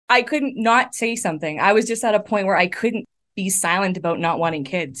I couldn't not say something. I was just at a point where I couldn't be silent about not wanting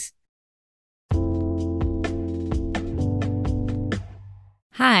kids.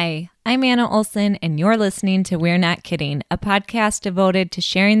 Hi, I'm Anna Olson, and you're listening to We're Not Kidding, a podcast devoted to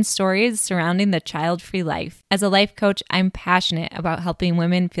sharing stories surrounding the child-free life. As a life coach, I'm passionate about helping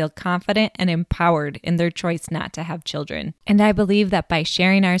women feel confident and empowered in their choice not to have children. And I believe that by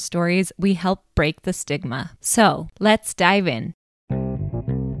sharing our stories, we help break the stigma. So let's dive in.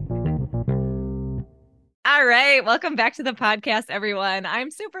 All right, welcome back to the podcast, everyone. I'm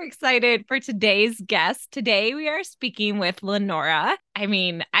super excited for today's guest. Today, we are speaking with Lenora. I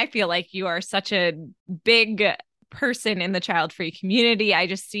mean, I feel like you are such a big person in the child-free community. I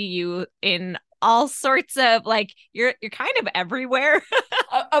just see you in all sorts of, like, you're kind of everywhere.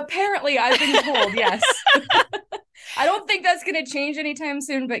 Apparently, I've been told, yes. I don't think that's going to change anytime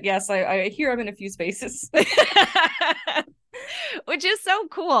soon, but yes, I hear I'm in a few spaces. Which is so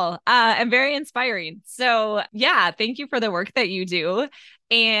cool and very inspiring. So yeah, thank you for the work that you do.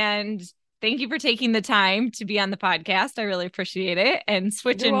 And thank you for taking the time to be on the podcast. I really appreciate it. And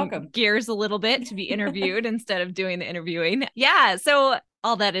switching gears a little bit to be interviewed instead of doing the interviewing. Yeah. So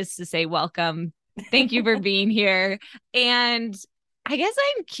all that is to say, welcome. Thank you for being here. And I guess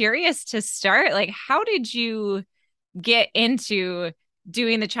I'm curious to start, like, how did you get into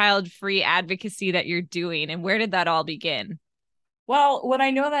doing the child-free advocacy that you're doing, and where did that all begin? Well, when I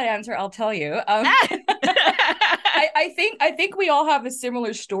know that answer, I'll tell you. I think we all have a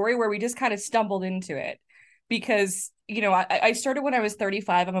similar story where we just kind of stumbled into it because, you know, I started when I was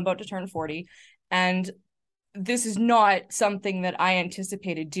 35. I'm about to turn 40. And this is not something that I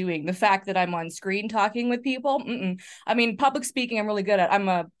anticipated doing. The fact that I'm on screen talking with people. I mean, public speaking, I'm really good at. I'm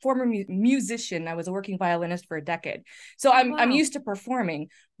a former musician. I was a working violinist for a decade. So I'm used to performing.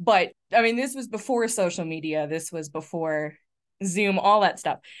 But I mean, this was before social media. This was before Zoom, all that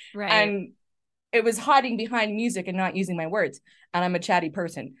stuff. Right. And it was hiding behind music and not using my words. And I'm a chatty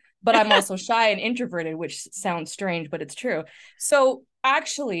person, but I'm also shy and introverted, which sounds strange, but it's true. So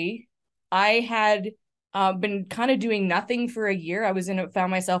actually, I had been kind of doing nothing for a year.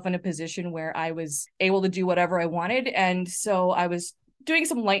 Found myself in a position where I was able to do whatever I wanted. And so I was doing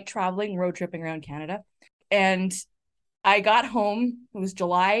some light traveling, road tripping around Canada. And I got home. It was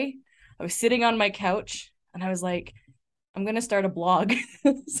July. I was sitting on my couch and I was like, I'm going to start a blog.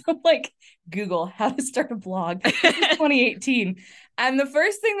 So I'm like, Google how to start a blog. This is 2018. And the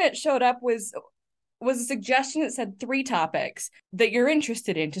first thing that showed up was a suggestion that said 3 topics that you're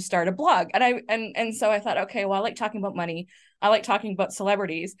interested in to start a blog. And so I thought, okay, well, I like talking about money. I like talking about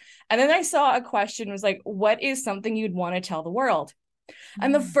celebrities. And then I saw a question was like, what is something you'd want to tell the world?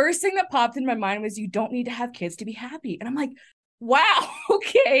 And the first thing that popped in my mind was, you don't need to have kids to be happy. And I'm like, wow,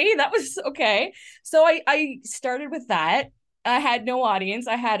 okay, that was okay. So I started with that. I had no audience.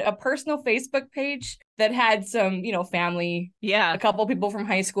 I had a personal Facebook page that had some, you know, family, a couple people from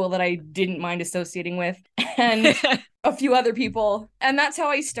high school that I didn't mind associating with, and a few other people. And that's how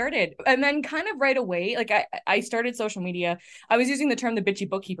I started. And then kind of right away, like I started social media. I was using the term the bitchy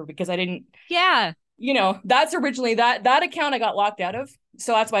bookkeeper because I didn't, you know, that's originally that account I got locked out of.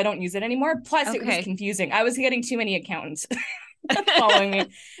 So that's why I don't use it anymore. Plus it was confusing. I was getting too many accountants following me.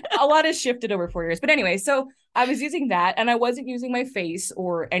 A lot has shifted over 4 years. But anyway, so I was using that and I wasn't using my face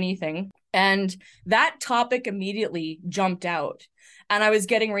or anything. And that topic immediately jumped out and I was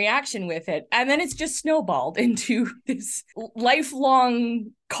getting reaction with it. And then it's just snowballed into this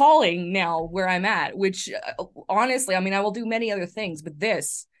lifelong calling now where I'm at, which honestly, I mean, I will do many other things, but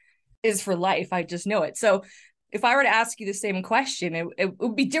this is for life. I just know it. So if I were to ask you the same question, it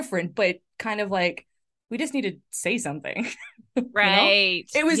would be different, but kind of like, we just need to say something. Right.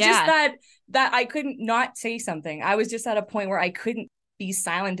 You know? It was just that I couldn't not say something. I was just at a point where I couldn't be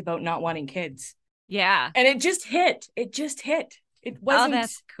silent about not wanting kids. Yeah. And it just hit. It wasn't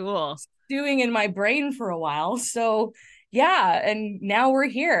that's cool. stewing in my brain for a while. So yeah, and now we're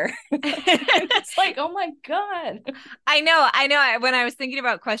here. It's like, oh my God. I know. When I was thinking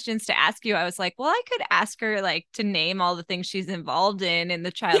about questions to ask you, I was like, well, I could ask her like to name all the things she's involved in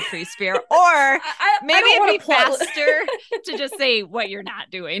the child-free sphere, or maybe it'd be faster to just say what you're not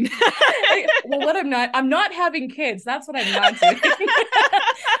doing. Well, I'm not having kids. That's what I'm not doing.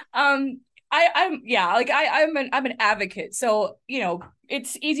 I'm an advocate. So, you know,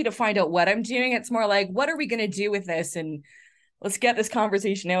 it's easy to find out what I'm doing. It's more like, what are we going to do with this? And let's get this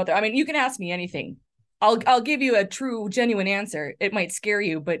conversation out there. I mean, you can ask me anything. I'll give you a true, genuine answer. It might scare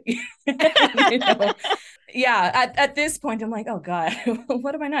you, but you know, yeah, at this point, I'm like, oh God,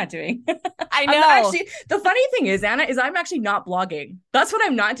 what am I not doing? I know. The funny thing is, Anna, is I'm actually not blogging. That's what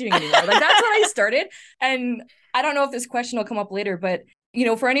I'm not doing anymore. Like, that's what I started. And I don't know if this question will come up later, but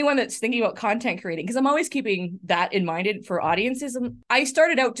for anyone that's thinking about content creating, because I'm always keeping that in mind for audiences. I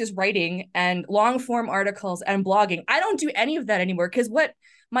started out just writing and long form articles and blogging. I don't do any of that anymore because what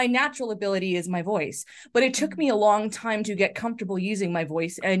my natural ability is my voice. But it took me a long time to get comfortable using my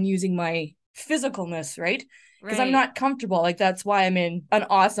voice and using my physicalness, right? Because I'm not comfortable. Like, that's why I'm in an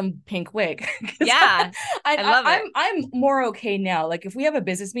awesome pink wig. Yeah. I love it. I'm more okay now. Like, if we have a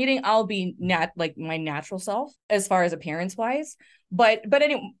business meeting, I'll be like my natural self as far as appearance wise. But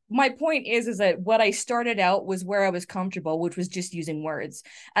anyway, my point is that what I started out was where I was comfortable, which was just using words.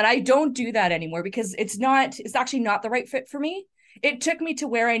 And I don't do that anymore because it's actually not the right fit for me. It took me to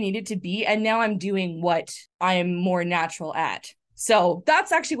where I needed to be, and now I'm doing what I am more natural at. So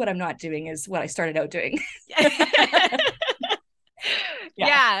that's actually what I'm not doing, is what I started out doing.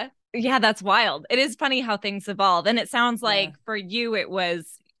 Yeah. Yeah, that's wild. It is funny how things evolve. And it sounds like for you, it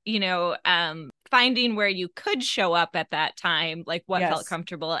was, finding where you could show up at that time, like what felt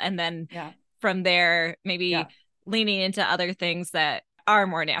comfortable. And then from there, maybe leaning into other things that are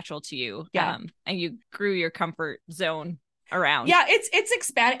more natural to you. And you grew your comfort zone around. Yeah, it's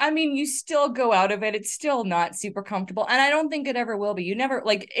expanding. I mean, you still go out of it. It's still not super comfortable. And I don't think it ever will be. You never,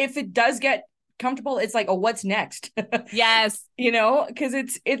 like, if it does get comfortable, it's like, oh, what's next? Yes. Because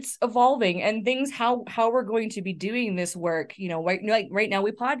it's evolving, and things, how we're going to be doing this work, right now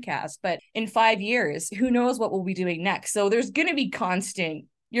we podcast, but in 5 years, who knows what we'll be doing next. So there's going to be constant,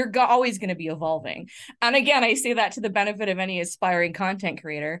 you're always going to be evolving. And again, I say that to the benefit of any aspiring content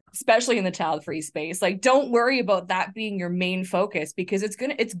creator, especially in the child-free space. Like, don't worry about that being your main focus, because it's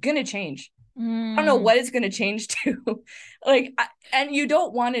gonna change. I don't know what it's going to change to. And you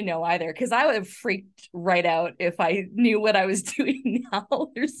don't want to know either, because I would have freaked right out if I knew what I was doing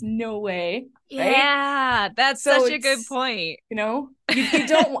now. There's no way. Right? Yeah, that's such a good point. You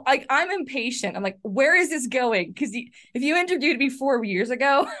don't, like, I'm impatient. I'm like, where is this going? Because if you interviewed me 4 years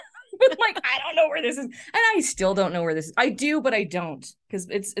ago, like, I don't know where this is. And I still don't know where this is. I do, but I don't, because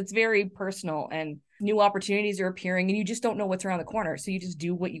it's very personal, and new opportunities are appearing, and you just don't know what's around the corner. So you just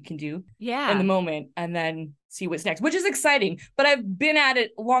do what you can do in the moment, and then see what's next, which is exciting. But I've been at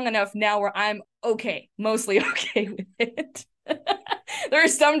it long enough now where I'm mostly okay with it. There are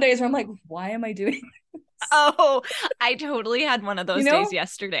some days where I'm like, why am I doing this? Oh, I totally had one of those days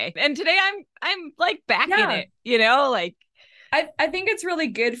yesterday. And today I'm like back in it, like I think it's really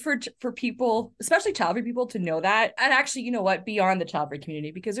good for people, especially child-free people, to know that. And actually, you know what, beyond the child-free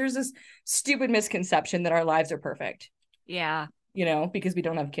community, because there's this stupid misconception that our lives are perfect. Yeah. Because we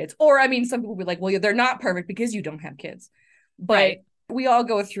don't have kids. Or, I mean, some people will be like, well, they're not perfect because you don't have kids. But we all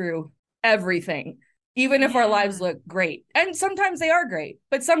go through everything, even if our lives look great. And sometimes they are great,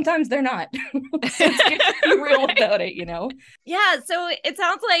 but sometimes they're not. So it's good to be real about it, Yeah. So it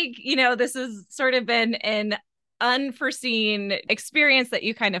sounds like, this has sort of been an unforeseen experience that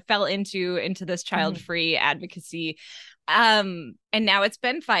you kind of fell into this child-free advocacy. And now it's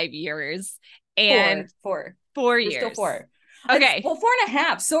been 5 years and 4 years. Still 4. Okay. Well,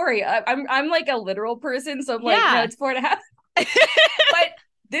 4.5. Sorry. I'm like a literal person. So I'm like, no, it's 4.5. But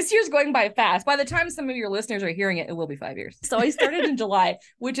this year's going by fast. By the time some of your listeners are hearing it, it will be 5 years. So I started in July,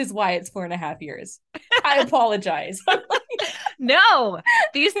 which is why it's 4.5 years. I apologize. No,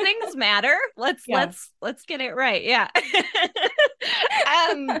 these things matter. Let's get it right. Yeah.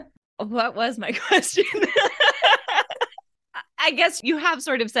 What was my question? I guess you have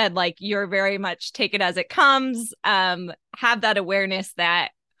sort of said, like, you're very much take it as it comes, have that awareness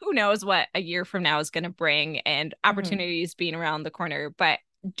that who knows what a year from now is going to bring, and opportunities being around the corner. But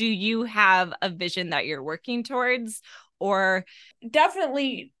do you have a vision that you're working towards? Or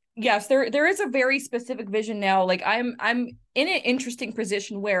definitely, yes, there is a very specific vision now. Like, I'm in an interesting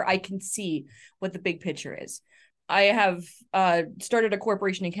position where I can see what the big picture is. I have started a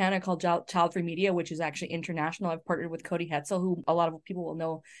corporation in Canada called Child Free Media, which is actually international. I've partnered with Cody Hetzel, who a lot of people will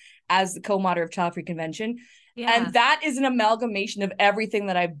know as the co-moderator of Child Free Convention. Yeah. And that is an amalgamation of everything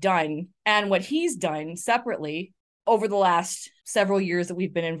that I've done and what he's done separately over the last several years that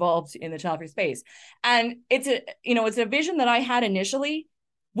we've been involved in the child free space. And it's a vision that I had initially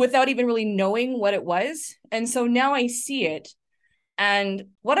without even really knowing what it was. And so now I see it. And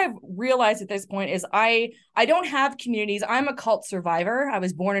what I've realized at this point is I don't have communities. I'm a cult survivor. I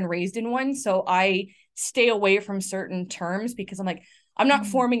was born and raised in one. So I stay away from certain terms because I'm like, I'm not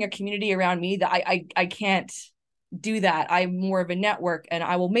forming a community around me that I can't do that. I'm more of a network, and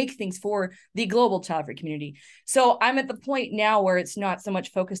I will make things for the global child free community. So I'm at the point now where it's not so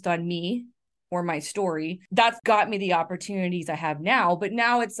much focused on me or my story. That's got me the opportunities I have now. But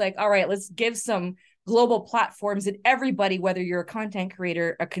now it's like, all right, let's give some global platforms that everybody, whether you're a content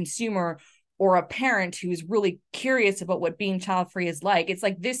creator, a consumer, or a parent who's really curious about what being child free is like. It's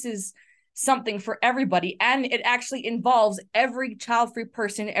like, this is something for everybody, and it actually involves every child free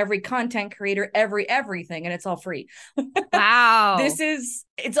person, every content creator, everything, and it's all free. Wow.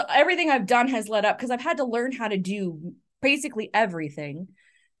 It's everything I've done has led up, because I've had to learn how to do basically everything,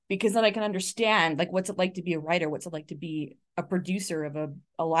 because then I can understand like what's it like to be a writer, what's it like to be a producer of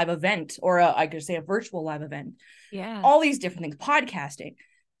a live event, or I could say a virtual live event. Yeah. All these different things, podcasting.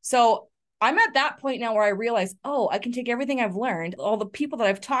 So I'm at that point now where I realize, oh, I can take everything I've learned, all the people that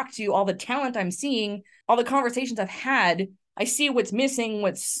I've talked to, all the talent I'm seeing, all the conversations I've had. I see what's missing,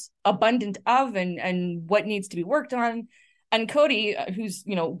 what's abundant of, and what needs to be worked on. And Cody, who's,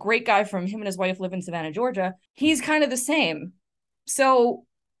 great guy, from him and his wife live in Savannah, Georgia, he's kind of the same. So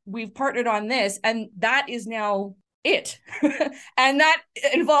we've partnered on this, and that is now it. And that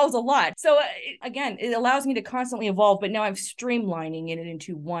involves a lot. So again, it allows me to constantly evolve, but now I'm streamlining it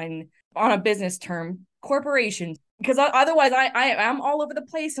into one, on a business term, corporation, because otherwise I am all over the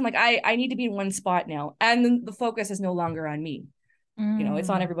place. I'm like, I need to be in one spot now, and the focus is no longer on me. It's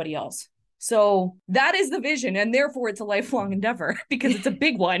on everybody else. So that is the vision, and therefore it's a lifelong endeavor, because it's a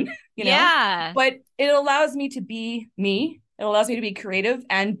big one. Yeah. But it allows me to be me. It allows me to be creative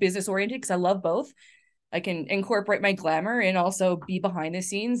and business oriented, because I love both. I can incorporate my glamour and also be behind the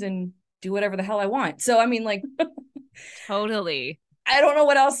scenes and do whatever the hell I want. So, I mean, like, totally. I don't know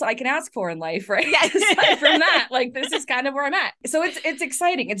what else I can ask for in life, right? Yeah. Aside from that, like, this is kind of where I'm at. So it's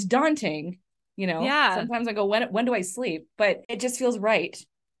exciting. It's daunting, Yeah. Sometimes I go, when do I sleep? But it just feels right.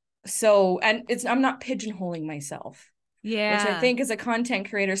 So, and I'm not pigeonholing myself. Yeah. Which I think as a content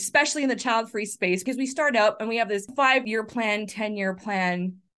creator, especially in the child-free space, because we start out and we have this 5-year plan, 10-year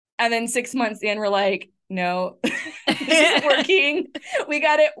plan, and then 6 months in, we're like, no, this isn't working.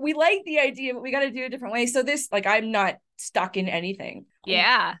 We like the idea, but we got to do it a different way. So this, like, I'm not stuck in anything.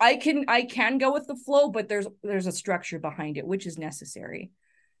 Yeah. I can go with the flow, but there's a structure behind it, which is necessary.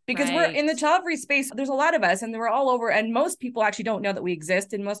 Because we're in the child-free space, there's a lot of us, and we're all over, and most people actually don't know that we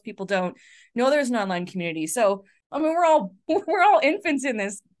exist, and most people don't know there's an online community. So, I mean, we're all infants in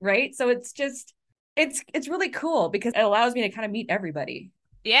this, right? So it's just, it's really cool, because it allows me to kind of meet everybody.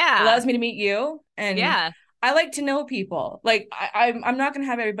 Yeah. It allows me to meet you, and yeah, I like to know people. Like, I'm not gonna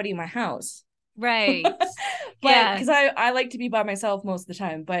have everybody in my house, right? but yeah, because I like to be by myself most of the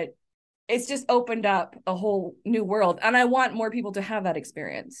time, but it's just opened up a whole new world, and I want more people to have that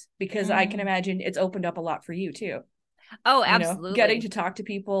experience, because I can imagine it's opened up a lot for you too. Oh, absolutely. Getting to talk to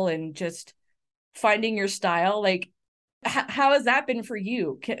people and just finding your style. Like, how has that been for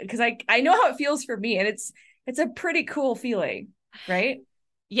you? Because I know how it feels for me, and it's a pretty cool feeling, right?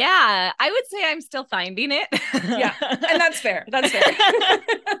 Yeah, I would say I'm still finding it. Yeah, and that's fair. That's fair.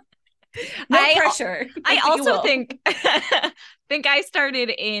 No pressure. I also think I started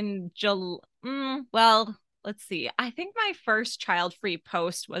in July. Well, let's see. I think my first child-free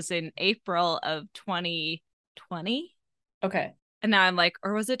post was in April of 2020. Okay. And now I'm like,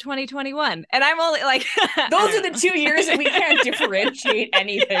 or was it 2021? And I'm only like, those are the 2 years that we can't differentiate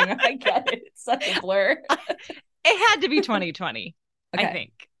anything. I get it. It's such a blur. It had to be 2020. Okay. I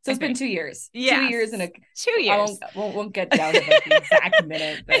think. So it's been 2 years. Yeah. 2 years and 2 years. Won't get down to the exact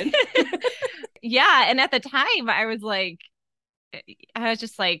minute, but yeah. And at the time I was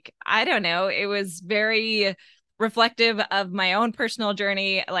just like, I don't know. It was very reflective of my own personal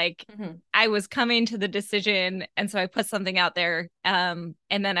journey. Like I was coming to the decision, and so I put something out there. And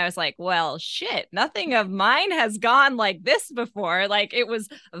then I was like, well, shit, nothing of mine has gone like this before. Like it was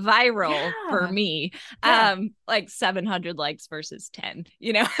viral for me. Yeah. Like 700 likes versus 10,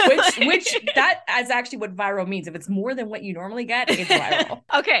 which that is actually what viral means. If it's more than what you normally get, it's viral.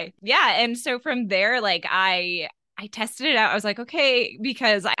 Okay. Yeah. And so from there, like I tested it out. I was like, okay,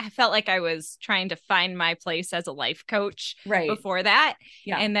 because I felt like I was trying to find my place as a life coach before that.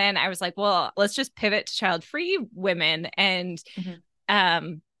 Yeah. And then I was like, well, let's just pivot to child-free women. And,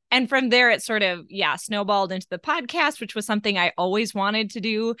 and from there, it sort of, snowballed into the podcast, which was something I always wanted to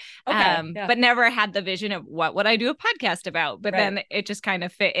do, but never had the vision of what would I do a podcast about. But then it just kind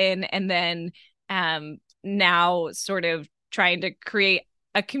of fit in. And then now sort of trying to create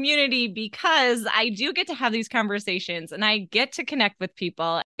a community, because I do get to have these conversations and I get to connect with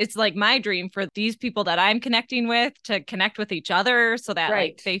people. It's like my dream for these people that I'm connecting with to connect with each other so that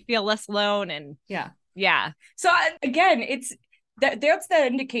like they feel less alone. And yeah. So again, it's that's the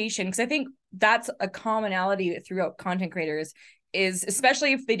indication, because I think that's a commonality throughout content creators, is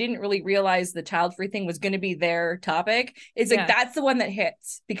especially if they didn't really realize the child-free thing was going to be their topic. It's like, that's the one that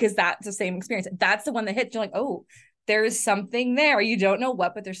hits, because that's the same experience. That's the one that hits. You're like, oh, there's something there. You don't know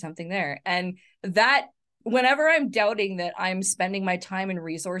what, but there's something there. And that whenever I'm doubting that I'm spending my time and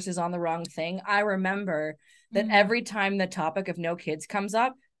resources on the wrong thing, I remember that every time the topic of no kids comes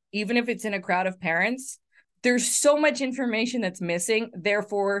up, even if it's in a crowd of parents, there's so much information that's missing.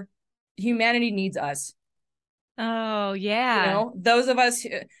 Therefore, humanity needs us. Oh, yeah. Those of us,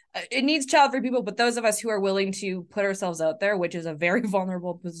 it needs child-free people, but those of us who are willing to put ourselves out there, which is a very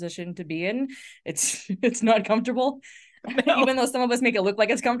vulnerable position to be in, it's not comfortable. No. Even though some of us make it look like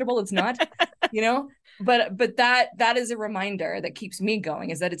it's comfortable, it's not, but that is a reminder that keeps me going,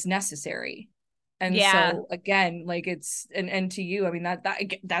 is that it's necessary. And so again, like and to you, I mean,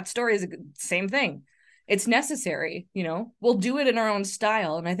 that story is the same thing. It's necessary, we'll do it in our own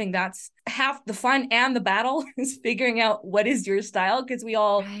style. And I think that's half the fun and the battle, is figuring out what is your style, because we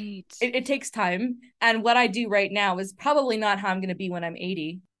all, it takes time. And what I do right now is probably not how I'm going to be when I'm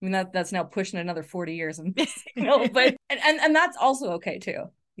 80. I mean, that's now pushing another 40 years. But and that's also okay too.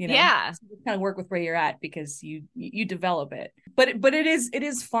 Yeah. So kind of work with where you're at, because you develop it. But it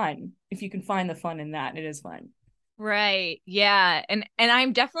is fun if you can find the fun in that. It is fun. Right. Yeah. And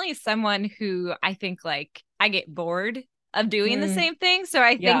I'm definitely someone who, I think, like, I get bored of doing the same thing. So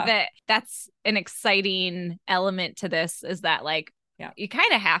I think that that's an exciting element to this, is that, like, you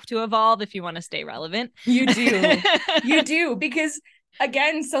kind of have to evolve if you want to stay relevant. You do. You do. Because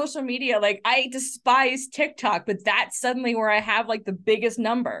again, social media, like, I despise TikTok, but that's suddenly where I have like the biggest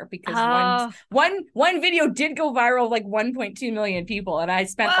number, because one video did go viral, like 1.2 million people. And I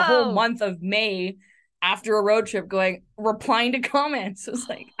spent the whole month of May after a road trip replying to comments. It was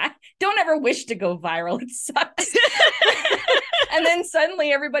like, I don't ever wish to go viral. It sucks. And then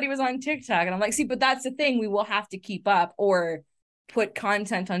suddenly everybody was on TikTok, and I'm like, see, but that's the thing. We will have to keep up, or put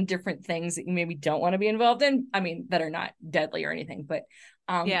content on different things that you maybe don't want to be involved in. I mean, that are not deadly or anything, but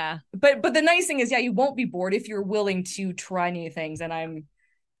but the nice thing is, you won't be bored if you're willing to try new things. And I'm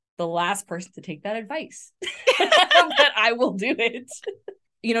the last person to take that advice, but I will do it.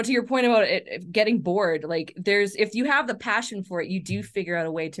 To your point about it getting bored, like, if you have the passion for it, you do figure out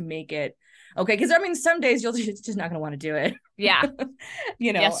a way to make it okay. Because I mean, some days you'll just not going to want to do it. Yeah.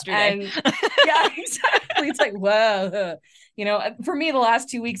 Yesterday. And yeah, exactly. It's like, whoa. For me, the last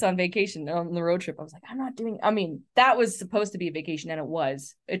 2 weeks on vacation on the road trip, I was like, I'm not doing, I mean, that was supposed to be a vacation, and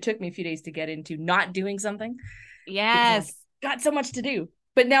it took me a few days to get into not doing something. Yes. Got so much to do.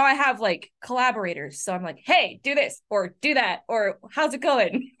 But now I have like collaborators. So I'm like, hey, do this or do that, or how's it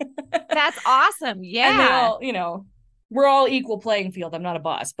going? That's awesome. Yeah. And they all, we're all equal playing field. I'm not a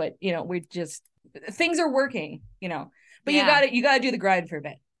boss, but we just, things are working, but you gotta do the grind for a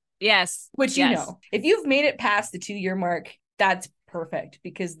bit. Yes. Which, if you've made it past the 2-year mark, that's perfect,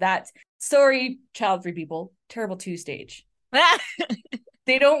 because sorry, child-free people, terrible 2 stage.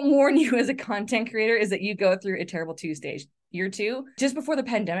 They don't warn you as a content creator, is that you go through a terrible 2 stage. Year 2, just before the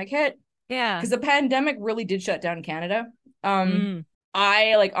pandemic hit. Yeah. Because the pandemic really did shut down Canada.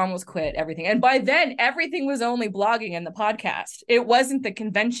 I like almost quit everything. And by then, everything was only blogging and the podcast. It wasn't the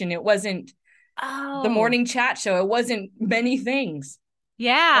convention. It wasn't the morning chat show. It wasn't many things.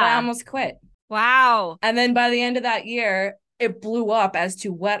 Yeah. But I almost quit. Wow. And then by the end of that year, it blew up as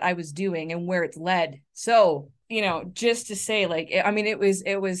to what I was doing and where it's led. So, just to say, like, I mean, it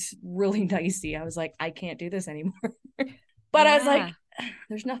was really dicey. I was like, I can't do this anymore. But I was like,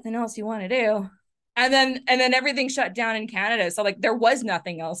 there's nothing else you want to do. And then everything shut down in Canada. So like, there was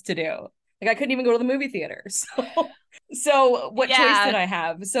nothing else to do. Like, I couldn't even go to the movie theater. So what choice did I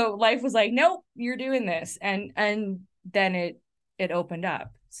have? So life was like, nope, you're doing this. And then it opened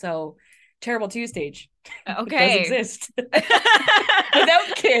up. So terrible 2 stage. Okay. It does exist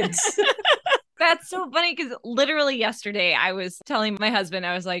without kids. That's so funny, because literally yesterday I was telling my husband,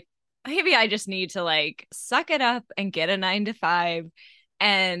 I was like, maybe I just need to like suck it up and get a 9-to-5.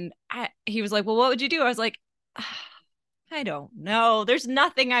 And he was like, well, what would you do? I was like, I don't know. There's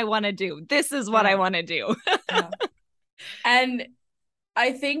nothing I want to do. This is what I want to do. And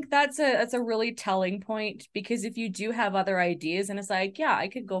I think that's a really telling point, because if you do have other ideas, and it's like, I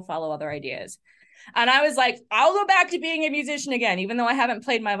could go follow other ideas. And I was like, I'll go back to being a musician again, even though I haven't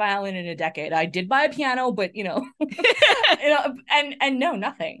played my violin in a decade. I did buy a piano, but and no,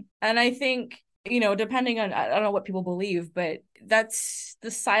 nothing. And I think, depending on, I don't know what people believe, but that's the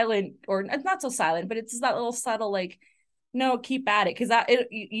silent, or not so silent, but it's that little subtle, like, no, keep at it. Cause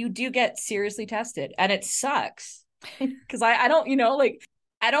you do get seriously tested, and it sucks. Cause I don't, like,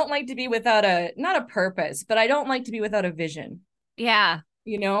 I don't like to be without not a purpose, but I don't like to be without a vision. Yeah.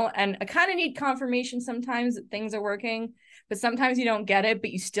 And I kind of need confirmation sometimes that things are working, but sometimes you don't get it,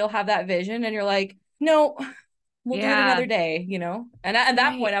 but you still have that vision, and you're like, no, we'll do it another day, And at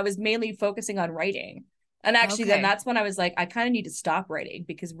that point, I was mainly focusing on writing. And actually, then that's when I was like, I kind of need to stop writing,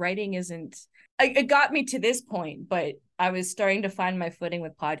 because writing isn't, it got me to this point, but I was starting to find my footing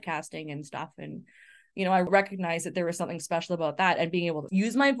with podcasting and stuff. And, I recognized that there was something special about that and being able to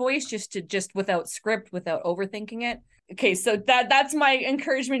use my voice just without script, without overthinking it. Okay. So that's my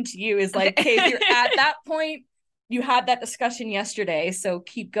encouragement to you is like, okay, if you're at that point, you had that discussion yesterday. So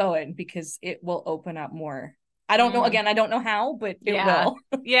keep going because it will open up more. I don't know. Again, I don't know how, but it will.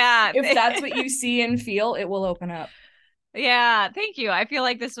 Yeah. If that's what you see and feel, it will open up. Yeah. Thank you. I feel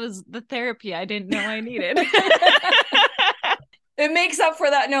like this was the therapy I didn't know I needed. It makes up for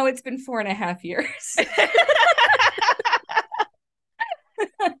that. No, it's been 4.5 years.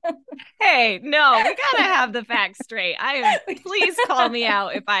 Hey, no, we gotta have the facts straight. Please call me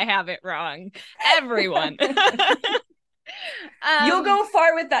out if I have it wrong. Everyone. You'll go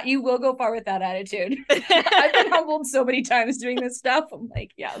far with that. You will go far with that attitude. I've been humbled so many times doing this stuff. I'm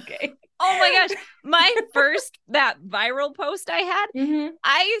like, yeah, okay. Oh my gosh. My first, that viral post I had,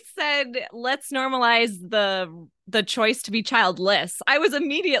 I said, let's normalize the choice to be childless. I was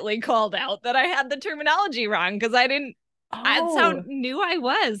immediately called out that I had the terminology wrong because I didn't. That's how new I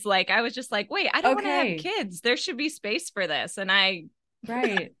was. Like, I was just like, wait, I don't want to have kids. There should be space for this. And I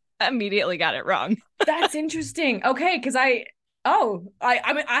immediately got it wrong. That's interesting. Okay. Because I mean,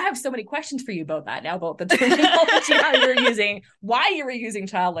 I have so many questions for you about that now, about the terminology, how you're using, why you were using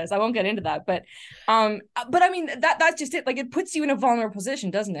childless. I won't get into that. But I mean, that's just it. Like, it puts you in a vulnerable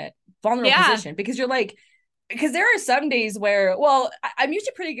position, doesn't it? Vulnerable position. Because you're like, because there are some days where, well, I'm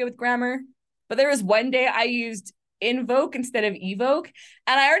usually pretty good with grammar, but there was one day I used invoke instead of evoke,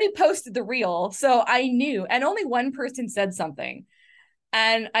 and I already posted the reel, so I knew, and only one person said something,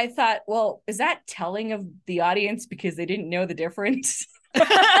 and I thought, well, is that telling of the audience because they didn't know the difference?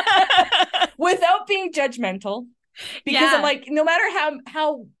 Without being judgmental, because I'm like, no matter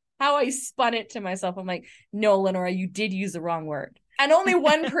how I spun it to myself, I'm like, no, Lenora, you did use the wrong word. And only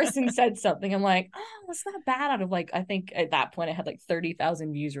one person said something. I'm like, oh, that's not bad. Out of like, I think at that point I had like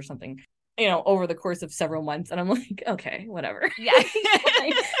 30,000 views or something, over the course of several months. And I'm like, okay, whatever. Yeah.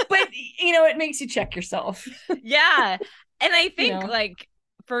 But, it makes you check yourself. Yeah. And I think like,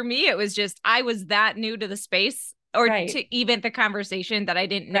 for me, it was just, I was that new to the space or to even the conversation that I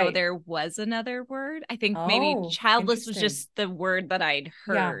didn't know there was another word. I think maybe childless was just the word that I'd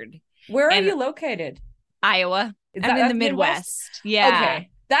heard. Yeah. Where are you located? Iowa. I'm in the Midwest. Yeah.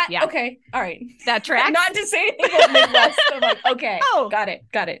 Okay. Okay. All right. That tracks. Not to say anything about Midwest. I'm like, okay.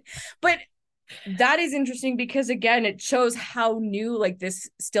 Got it. But that is interesting because, again, it shows how new like this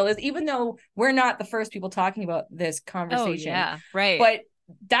still is, even though we're not the first people talking about this conversation. Oh, yeah. Right. But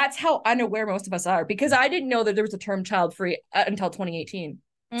that's how unaware most of us are, because I didn't know that there was a term child free until 2018.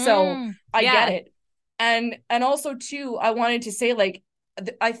 So I get it. And also, too, I wanted to say, like,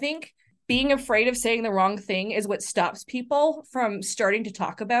 I think being afraid of saying the wrong thing is what stops people from starting to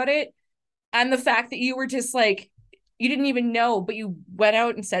talk about it. And the fact that you were just like, you didn't even know, but you went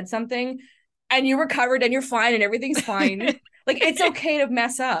out and said something and you recovered and you're fine and everything's fine. Like, it's okay to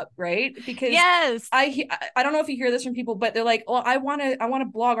mess up, right? Because I don't know if you hear this from people, but they're like, well, I want to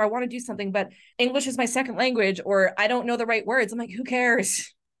blog or I want to do something, but English is my second language, or I don't know the right words. I'm like, who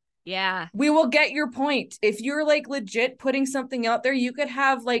cares? Yeah. We will get your point. If you're like legit putting something out there, you could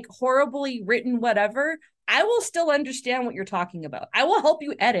have like horribly written whatever. I will still understand what you're talking about. I will help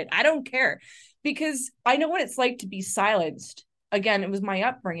you edit. I don't care, because I know what it's like to be silenced. Again, it was my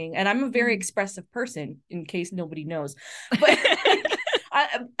upbringing, and I'm a very expressive person, in case nobody knows. But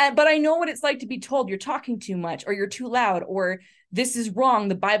but I know what it's like to be told you're talking too much, or you're too loud, or this is wrong.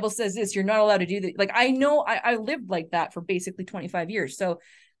 The Bible says this. You're not allowed to do that. Like, I know I lived like that for basically 25 years. So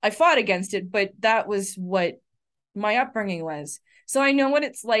I fought against it, but that was what my upbringing was. So I know what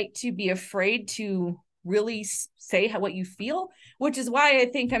it's like to be afraid to really say what you feel, which is why I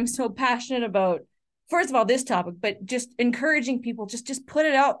think I'm so passionate about, first of all, this topic, but just encouraging people, just put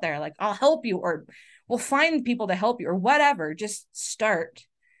it out there. Like, I'll help you, or we'll find people to help you, or whatever. Just start.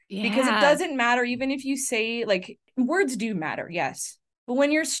 Yeah. Because it doesn't matter, even if you say, like, words do matter, yes. But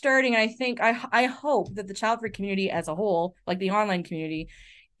when you're starting, I think, I hope that the child-free community as a whole, like the online community,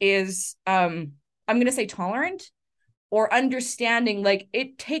 is, I'm going to say tolerant or understanding. Like,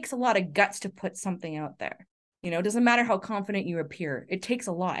 it takes a lot of guts to put something out there. It doesn't matter how confident you appear. It takes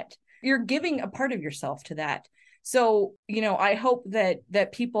a lot. You're giving a part of yourself to that. So, I hope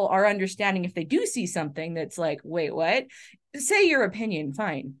that people are understanding if they do see something that's like, wait, what? Say your opinion,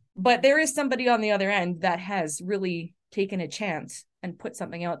 fine. But there is somebody on the other end that has really taken a chance and put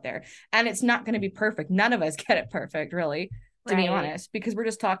something out there. And it's not going to be perfect. None of us get it perfect, really, to be honest, because we're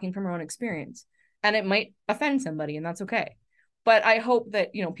just talking from our own experience. And it might offend somebody, and that's okay. But I hope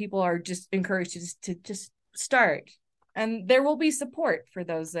that, people are just encouraged to just start. And there will be support for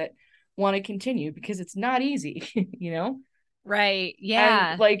those that want to continue because it's not easy, you know? Right. And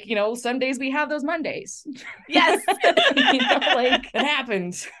Yeah. like, you know, some days we have those Mondays. Yes. You know, like it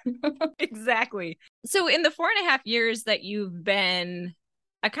happens. Exactly. So in the 4.5 years that you've been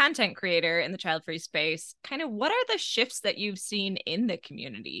a content creator in the child free space, kind of what are the shifts that you've seen in the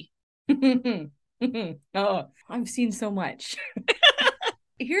community? Oh, I've seen so much.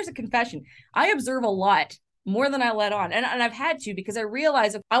 Here's a confession. I observe a lot more than I let on. And I've had to, because I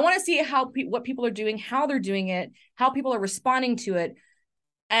realize I want to see how what people are doing, how they're doing it, how people are responding to it.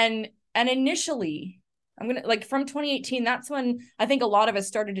 And initially, I'm gonna, like, from 2018, that's when I think a lot of us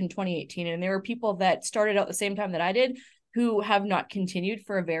started in 2018. And there were people that started out the same time that I did who have not continued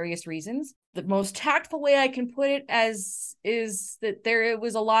for various reasons. The most tactful way I can put it as is that there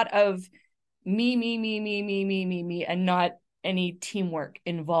was a lot of me, and not any teamwork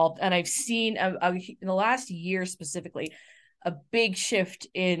involved. And I've seen in the last year specifically a big shift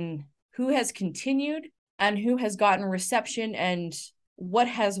in who has continued and who has gotten reception and what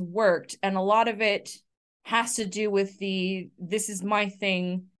has worked. And a lot of it has to do with this is my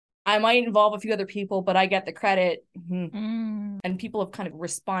thing. I might involve a few other people, but I get the credit. And people have kind of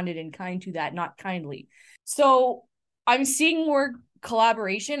responded in kind to that, not kindly. So I'm seeing more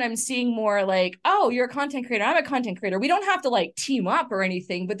collaboration. I'm seeing more like, oh, you're a content creator, I'm a content creator. We don't have to like team up or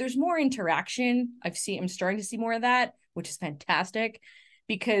anything, but there's more interaction. I'm starting to see more of that, which is fantastic,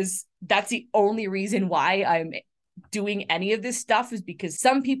 because that's the only reason why I'm doing any of this stuff, is because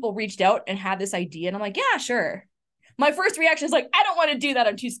some people reached out and had this idea, and I'm like, yeah, sure. My first reaction is like, I don't want to do that,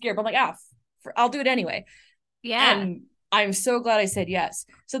 I'm too scared, but I'm like, I'll do it anyway. Yeah. And I'm so glad I said yes.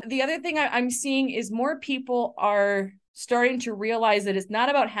 So the other thing I'm seeing is more people are starting to realize that it's not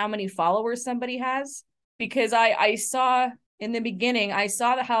about how many followers somebody has, because I saw in the beginning, I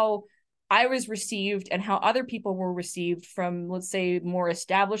saw how I was received and how other people were received from, let's say, more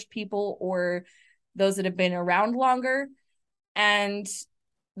established people or those that have been around longer. And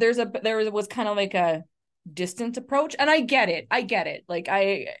there was kind of like a distant approach, and I get it. Like,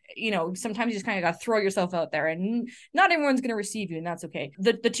 sometimes you just kind of got to throw yourself out there, and not everyone's going to receive you, and that's okay.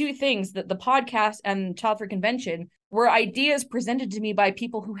 The two things, that the podcast and Child Free Convention, were ideas presented to me by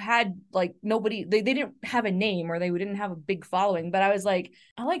people who had like nobody, they didn't have a name, or they didn't have a big following, but I was like,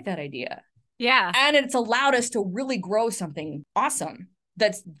 I like that idea. Yeah. And it's allowed us to really grow something awesome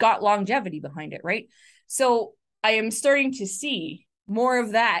that's got longevity behind it, right? So I am starting to see more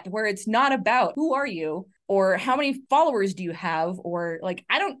of that, where it's not about who are you or how many followers do you have, or like,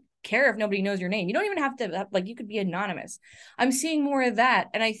 I don't care if nobody knows your name. You don't even have to, like, you could be anonymous. I'm seeing more of that.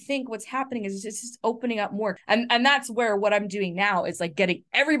 And I think what's happening is it's just opening up more. And that's where what I'm doing now is like getting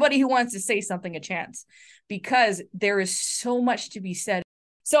everybody who wants to say something a chance, because there is so much to be said.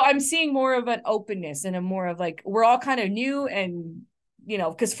 So I'm seeing more of an openness and a more of like, we're all kind of new, and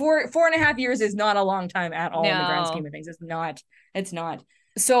because 4.5 years is not a long time at all. In the grand scheme of things. It's not.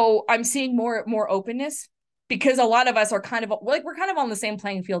 So I'm seeing more openness, because a lot of us are kind of like, we're kind of on the same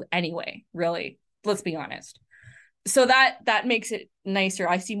playing field anyway, really. Let's be honest. So that makes it nicer.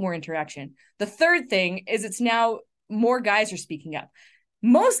 I see more interaction. The third thing is, it's now more guys are speaking up.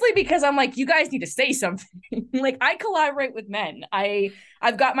 Mostly because I'm like, you guys need to say something. Like, I collaborate with men.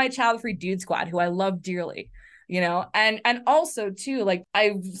 I've got my Child Free Dude Squad, who I love dearly, and also too, like,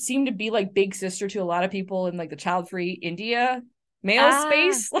 I seem to be like big sister to a lot of people in like the Child Free India male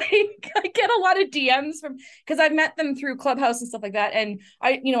space. Like, I get a lot of DMs from, because I've met them through Clubhouse and stuff like that, and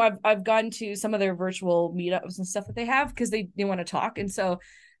I've gone to some of their virtual meetups and stuff that they have, because they want to talk. And so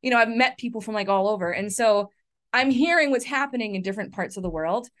I've met people from like all over, and so I'm hearing what's happening in different parts of the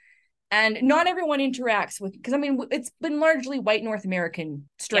world. And not everyone interacts with, because I mean, it's been largely white North American,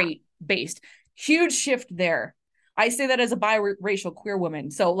 straight based. Huge shift there. I say that as a biracial queer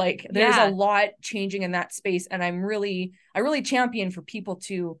woman. So like, there's a lot changing in that space. And I really champion for people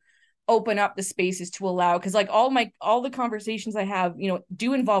to open up the spaces to allow, because like all the conversations I have,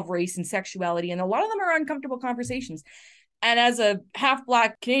 do involve race and sexuality. And a lot of them are uncomfortable conversations. And as a half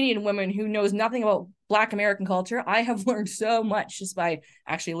Black Canadian woman who knows nothing about Black American culture, I have learned so much just by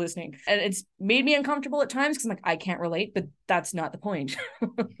actually listening. And it's made me uncomfortable at times, because I'm like, I can't relate, but that's not the point,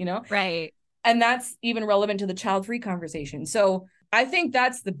 Right. And that's even relevant to the child free conversation. So I think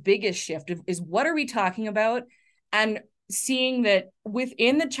that's the biggest shift, is what are we talking about? And seeing that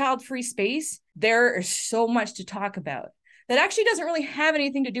within the child free space, there is so much to talk about that actually doesn't really have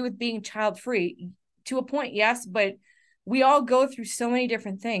anything to do with being child free. To a point, yes, but we all go through so many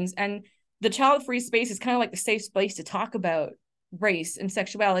different things. And the child free space is kind of like the safe space to talk about race and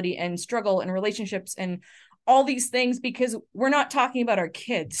sexuality and struggle and relationships and all these things, because we're not talking about our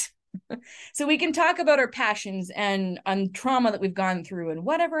kids. So we can talk about our passions and trauma that we've gone through and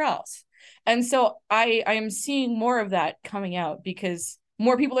whatever else. And so I am seeing more of that coming out because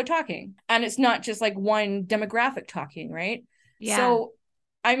more people are talking, and it's not just like one demographic talking, right? Yeah. So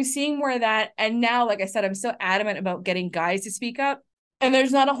I'm seeing more of that. And now, like I said, I'm so adamant about getting guys to speak up. And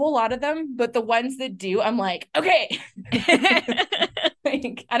there's not a whole lot of them, but the ones that do, I'm like, okay.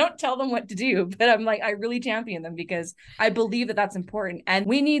 Like, I don't tell them what to do, but I'm like, I really champion them because I believe that that's important. And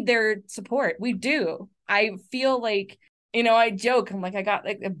we need their support. We do. I feel like, you know, I joke, I'm like, I got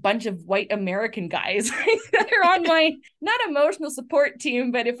like a bunch of white American guys that are on my not emotional support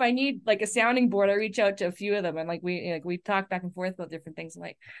team, but if I need like a sounding board, I reach out to a few of them, and like we talk back and forth about different things. I'm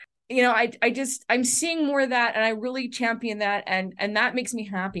like, you know, I'm seeing more of that, and I really champion that, and that makes me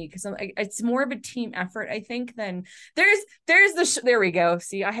happy because it's more of a team effort, I think, than there we go.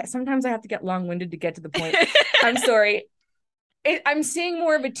 See, sometimes I have to get long-winded to get to the point. I'm sorry. I'm seeing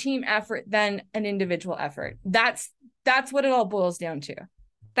more of a team effort than an individual effort. That's what it all boils down to.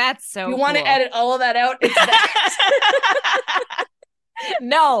 That's so you want to edit all of that out? It's that.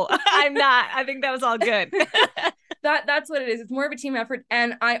 No, I'm not. I think that was all good. That's what it is. It's more of a team effort.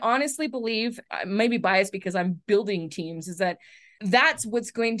 And I honestly believe, I may be biased because I'm building teams, is that that's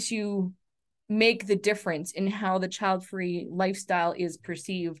what's going to make the difference in how the child-free lifestyle is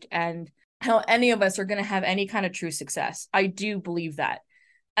perceived and how any of us are going to have any kind of true success. I do believe that.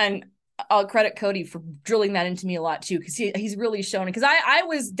 And I'll credit Cody for drilling that into me a lot too, because he's really shown it. Because I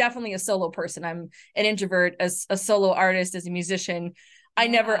was definitely a solo person. I'm an introvert, as a solo artist, as a musician. I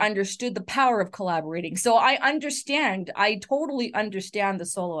never understood the power of collaborating. So I totally understand the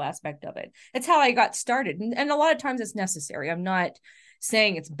solo aspect of it. It's how I got started. And a lot of times it's necessary. I'm not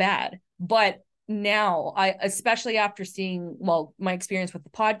saying it's bad, but now especially after seeing, well, my experience with the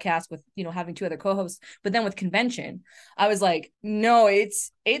podcast with, you know, having two other co-hosts, but then with convention, I was like, no,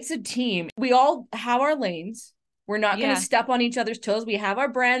 it's a team. We all have our lanes. We're not going to step on each other's toes. We have our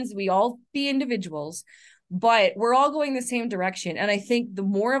brands. We all be individuals, but we're all going the same direction. And I think the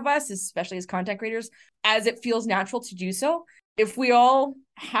more of us, especially as content creators, as it feels natural to do so, if we all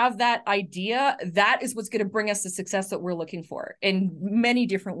have that idea, that is what's going to bring us the success that we're looking for in many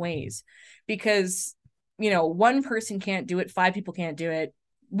different ways. Because, you know, one person can't do it, 5 people can't do it.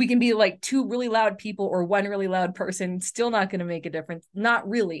 We can be like 2 really loud people or 1 really loud person, still not going to make a difference. Not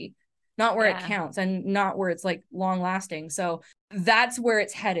really, not where it counts, and not where it's like long lasting. So that's where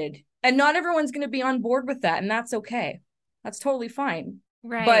it's headed. And not everyone's going to be on board with that. And that's okay. That's totally fine.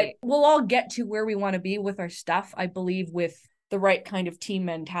 Right. But we'll all get to where we want to be with our stuff, I believe, with the right kind of team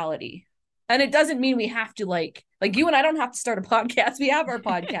mentality. And it doesn't mean we have to like you and I don't have to start a podcast. We have our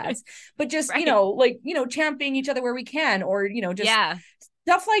podcast, but just, you know, like, you know, championing each other where we can, or, you know, just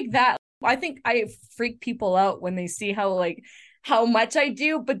stuff like that. I think I freak people out when they see how much I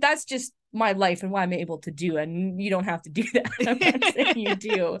do, but that's just my life and what I'm able to do. And you don't have to do that. I'm not saying you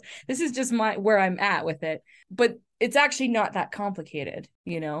do. This is just where I'm at with it. But it's actually not that complicated.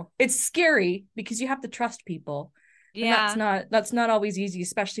 You know, it's scary because you have to trust people. Yeah. And that's not always easy,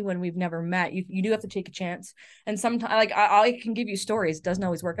 especially when we've never met. You do have to take a chance. And sometimes, like, I can give you stories. It doesn't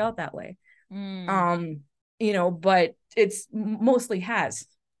always work out that way. You know, but it's mostly has,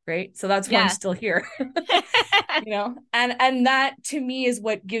 right? So that's why I'm still here. You know, and that to me is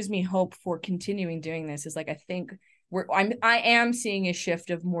what gives me hope for continuing doing this, is like, I think I am seeing a shift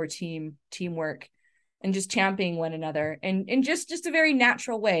of more teamwork and just championing one another, and in just a very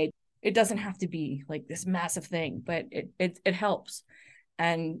natural way. It doesn't have to be like this massive thing, but it helps.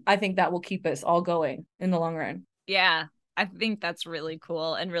 And I think that will keep us all going in the long run. Yeah, I think that's really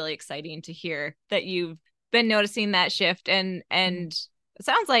cool and really exciting to hear that you've been noticing that shift, and it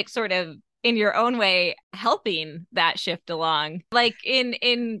sounds like sort of in your own way helping that shift along, like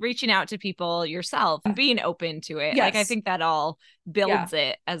in reaching out to people yourself and being open to it. Like, I think that all builds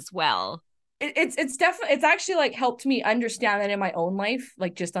it as well. It's definitely, it's actually like helped me understand that in my own life,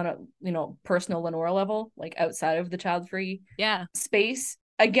 like just on a, you know, personal Lenora level, like outside of the child-free space.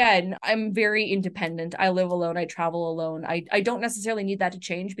 Again, I'm very independent. I live alone. I travel alone. I don't necessarily need that to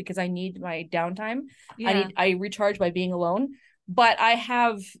change because I need my downtime. I recharge by being alone. But I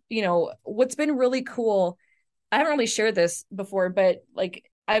have, you know, what's been really cool, I haven't really shared this before, but like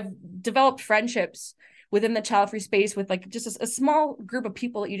I've developed friendships within the child-free space with like just a small group of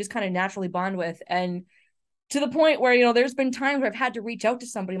people that you just kind of naturally bond with. And to the point where, you know, there's been times where I've had to reach out to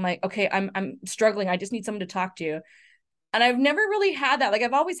somebody. I'm like, okay, I'm struggling. I just need someone to talk to. And I've never really had that. Like,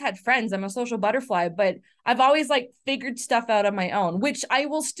 I've always had friends. I'm a social butterfly, but I've always like figured stuff out on my own, which I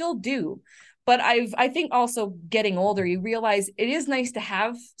will still do. But I think also getting older, you realize it is nice to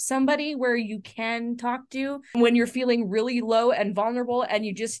have somebody where you can talk to when you're feeling really low and vulnerable, and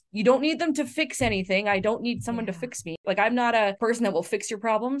you don't need them to fix anything. I don't need someone to fix me. Like, I'm not a person that will fix your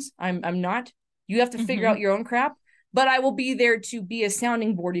problems. I'm not. You have to figure out your own crap. But I will be there to be a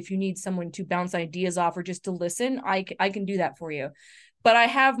sounding board if you need someone to bounce ideas off or just to listen. I can do that for you. But I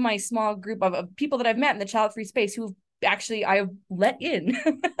have my small group of people that I've met in the child-free space who actually I've let in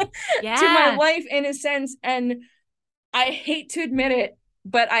to my life in a sense. And I hate to admit it,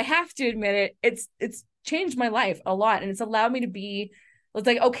 but I have to admit it. It's changed my life a lot. And it's allowed me to be, it's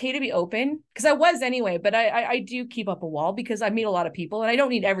like okay to be open, because I was anyway, but I do keep up a wall because I meet a lot of people and I don't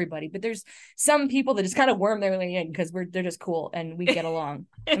need everybody, but there's some people that just kind of worm their way in because they're just cool and we get along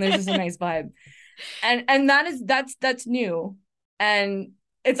and there's just a nice vibe. And that's new. And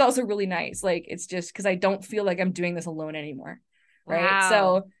it's also really nice. Like, it's just because I don't feel like I'm doing this alone anymore. Right. Wow.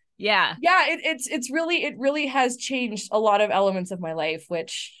 So yeah, it really has changed a lot of elements of my life,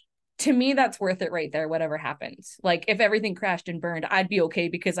 which to me, that's worth it right there, whatever happens. Like, if everything crashed and burned, I'd be okay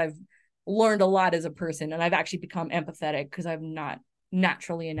because I've learned a lot as a person and I've actually become empathetic, because I'm not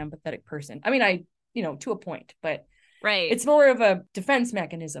naturally an empathetic person. I mean, to a point, but it's more of a defense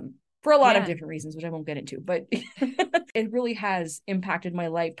mechanism for a lot of different reasons, which I won't get into, but it really has impacted my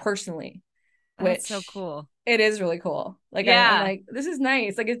life personally. That's so cool. It is really cool. Like, I'm like, this is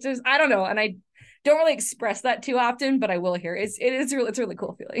nice. Like, it's just, I don't know. And I don't really express that too often, but I will here. It's a really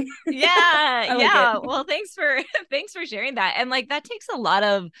cool feeling. Yeah. Well, thanks for sharing that. And like, that takes a lot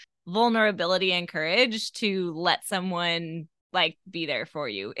of vulnerability and courage to let someone like be there for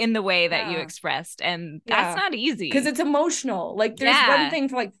you in the way that you expressed. And that's not easy. Because it's emotional. Like, there's one thing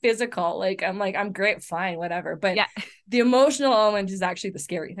for like physical, like I'm great, fine, whatever. But the emotional element is actually the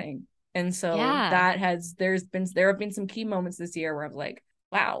scary thing. And so there have been some key moments this year where I'm like,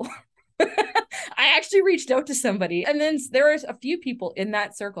 wow. I actually reached out to somebody, and then there are a few people in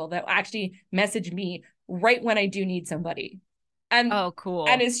that circle that actually message me right when I do need somebody. And oh, cool.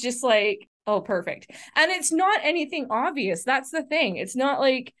 And it's just like, oh, perfect. And it's not anything obvious. That's the thing. It's not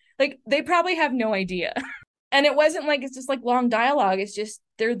like they probably have no idea. And it wasn't like it's just like long dialogue. It's just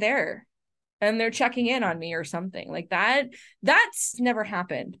they're there and they're checking in on me or something like that. That's never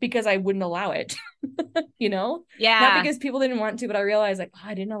happened because I wouldn't allow it. Not because people didn't want to, but I realized like, oh,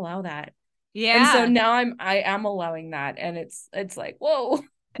 I didn't allow that. And so now I am allowing that, and it's like, whoa,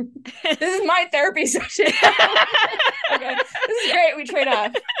 this is my therapy session. Okay, this is great. We trade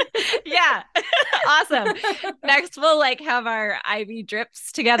off. Yeah. Awesome. Next we'll like have our IV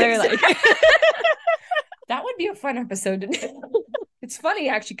drips together. Like that would be a fun episode. It's funny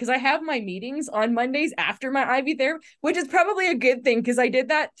actually, because I have my meetings on Mondays after my IV therapy, which is probably a good thing because I did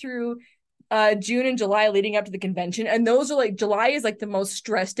that through June and July leading up to the convention. And those are like, July is like the most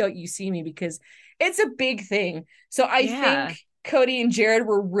stressed out you see me because it's a big thing. So I think Cody and Jared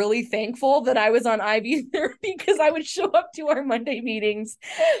were really thankful that I was on IV therapy because I would show up to our Monday meetings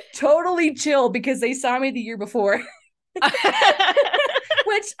totally chill because they saw me the year before.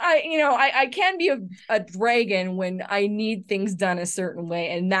 Which I can be a dragon when I need things done a certain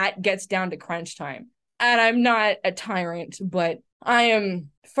way, and that gets down to crunch time. And I'm not a tyrant, but I am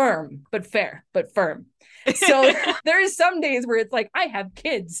firm, but fair, but firm. So there's some days where it's like, I have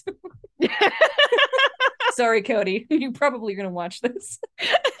kids. Sorry, Cody. You probably are going to watch this.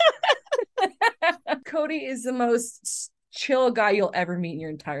 Cody is the most chill guy you'll ever meet in your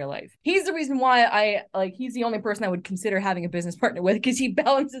entire life. He's the reason why he's the only person I would consider having a business partner with, because he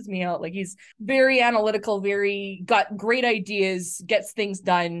balances me out. Like, he's very analytical, got great ideas, gets things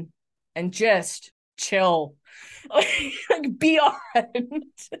done, and just chill. Like beyond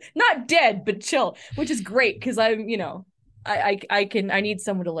not dead, but chill, which is great because I'm, I need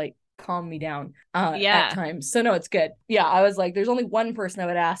someone to like calm me down at times. So no, it's good. Yeah, I was like, there's only one person I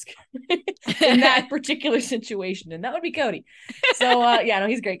would ask in that particular situation, and that would be Cody. So no,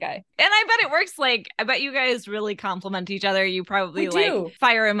 he's a great guy. And I bet it works. Like, I bet you guys really complement each other. You probably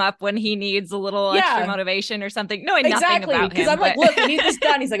fire him up when he needs a little extra motivation or something, knowing nothing about him. Because I'm like, look, we need this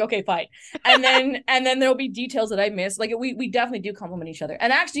done. He's like, okay, fine. And then there'll be details that I miss. Like, we definitely do complement each other.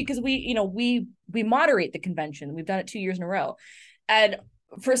 And actually, because we moderate the convention. We've done it 2 years in a row. And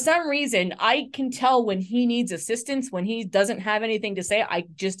for some reason, I can tell when he needs assistance, when he doesn't have anything to say, I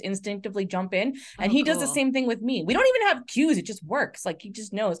just instinctively jump in, and he does the same thing with me. We don't even have cues. It just works. Like, he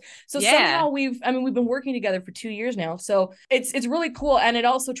just knows. So somehow we've been working together for 2 years now. So it's really cool. And it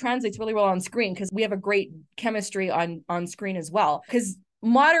also translates really well on screen because we have a great chemistry on screen as well. Because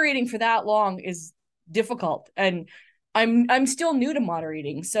moderating for that long is difficult. And I'm still new to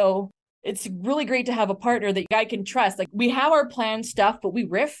moderating. So it's really great to have a partner that I can trust. Like, we have our planned stuff, but we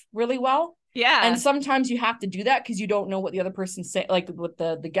riff really well. Yeah. And sometimes you have to do that because you don't know what the other person's saying, like what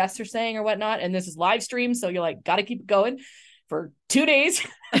the guests are saying or whatnot. And this is live stream. So you're like, got to keep it going for 2 days.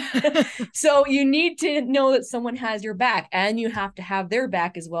 So you need to know that someone has your back, and you have to have their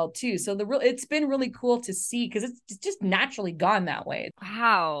back as well too. So it's been really cool to see, because it's just naturally gone that way.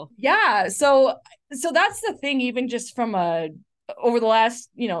 Wow. Yeah. So that's the thing, even just from over the last,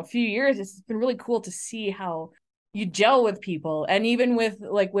 few years, it's been really cool to see how you gel with people. And even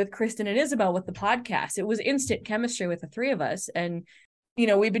with Kristen and Isabel with the podcast, it was instant chemistry with the three of us. And,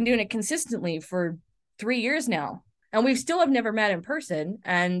 we've been doing it consistently for 3 years now, and we still have never met in person.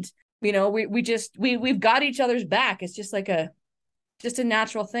 And, we've got each other's back. It's just like just a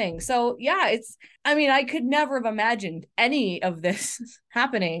natural thing. So yeah, I could never have imagined any of this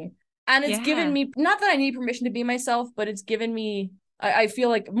happening. And it's given me, not that I need permission to be myself, but it's given me, I feel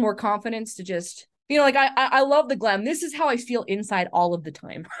like, more confidence to just, I love the glam. This is how I feel inside all of the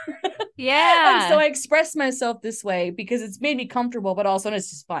time. Yeah. And so I express myself this way because it's made me comfortable, but also it's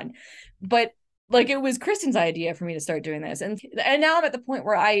just fun. But it was Kristen's idea for me to start doing this. And now I'm at the point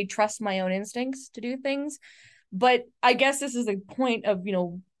where I trust my own instincts to do things. But I guess this is the point of,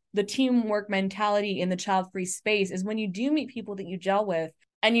 the teamwork mentality in the child-free space, is when you do meet people that you gel with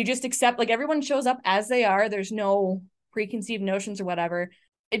and you just accept, everyone shows up as they are. There's no preconceived notions or whatever.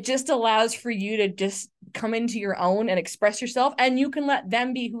 It just allows for you to just come into your own and express yourself, and you can let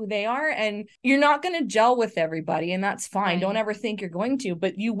them be who they are. And you're not going to gel with everybody, and that's fine. Right. Don't ever think you're going to,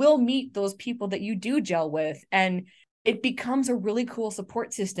 but you will meet those people that you do gel with, and it becomes a really cool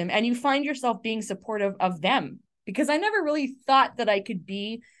support system, and you find yourself being supportive of them. Because I never really thought that I could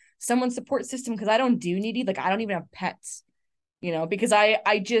be someone's support system, because I don't do needy. I don't even have pets, because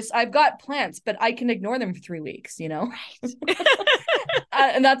I've got plants, but I can ignore them for 3 weeks, Right.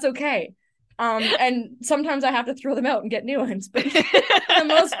 And that's okay. And sometimes I have to throw them out and get new ones, but for the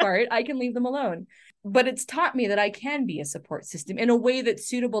most part, I can leave them alone. But it's taught me that I can be a support system in a way that's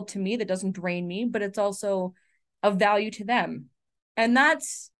suitable to me, that doesn't drain me, but it's also of value to them. And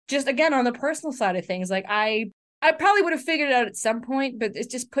that's just, again, on the personal side of things. I probably would have figured it out at some point, but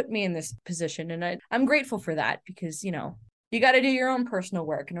it's just put me in this position. And I'm grateful for that, because, you got to do your own personal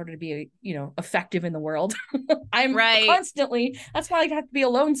work in order to be, effective in the world. I'm constantly, that's why I have to be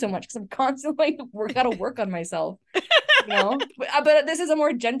alone so much, because I'm constantly got to work on myself, but this is a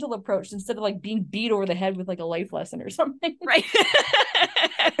more gentle approach, instead of being beat over the head with a life lesson or something. Right.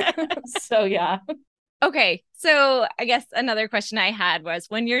 So, yeah. Okay. So I guess another question I had was,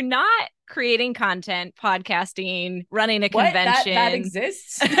 when you're not creating content, podcasting, running a convention. That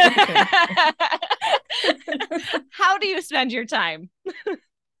exists? How do you spend your time?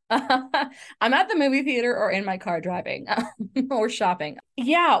 I'm at the movie theater or in my car driving or shopping.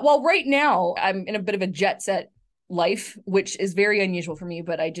 Yeah. Well, right now I'm in a bit of a jet set life, which is very unusual for me,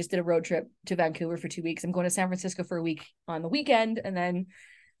 but I just did a road trip to Vancouver for 2 weeks. I'm going to San Francisco for a week on the weekend, and then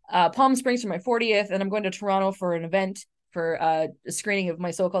Palm Springs for my 40th, and I'm going to Toronto for an event for a screening of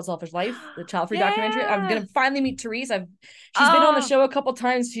My So-Called Selfish Life, the child-free documentary. I'm going to finally meet Therese. She's been on the show a couple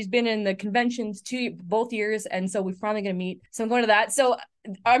times. She's been in the conventions both years, and so we're finally going to meet. So I'm going to that. So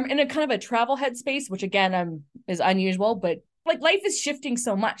I'm in a kind of a travel headspace, which again is unusual, but life is shifting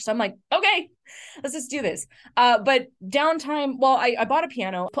so much. So I'm like, okay, let's just do this. But downtime, well, I bought a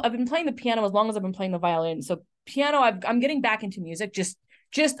piano. I've been playing the piano as long as I've been playing the violin. So piano, I'm getting back into music, just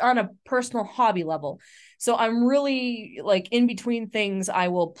on a personal hobby level. So I'm really in between things, I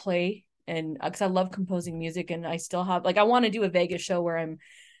will play, and because I love composing music, and I still have I want to do a Vegas show where I'm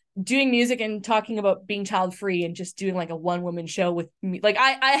doing music and talking about being child free, and just doing a one woman show with me.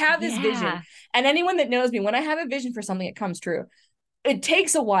 I have this vision, and anyone that knows me, when I have a vision for something, it comes true. It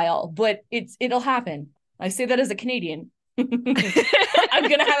takes a while, but it'll happen. I say that as a Canadian. I'm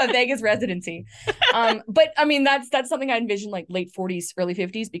gonna have a Vegas residency, but that's something I envision late 40s, early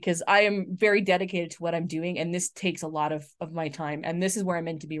 50s, because I am very dedicated to what I'm doing, and this takes a lot of my time, and this is where I'm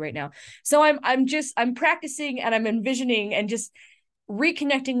meant to be right now. So I'm practicing, and I'm envisioning, and just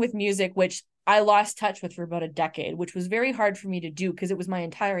reconnecting with music, which I lost touch with for about a decade, which was very hard for me to do because it was my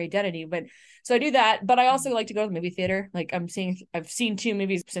entire identity. But so I do that, but I also like to go to the movie theater. I've seen 2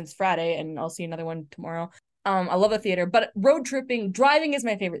 movies since Friday, and I'll see another one tomorrow. I love the theater, but road tripping, driving is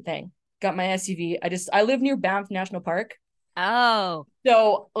my favorite thing. Got my SUV. I live near Banff National Park. Oh.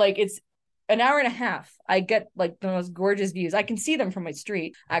 So it's an hour and a half. I get the most gorgeous views. I can see them from my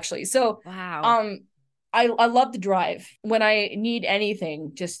street, actually. So wow. I love to drive. When I need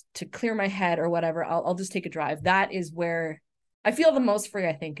anything just to clear my head or whatever, I'll just take a drive. That is where I feel the most free,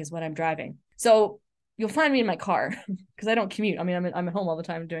 I think, is when I'm driving. So you'll find me in my car because I don't commute. I'm at home all the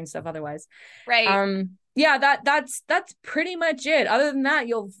time doing stuff otherwise. Right. yeah, that's pretty much it. Other than that,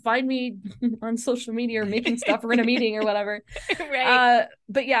 you'll find me on social media or making stuff or in a meeting or whatever. Right.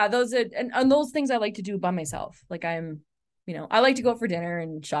 But yeah, those are and those things I like to do by myself. Like I like to go out for dinner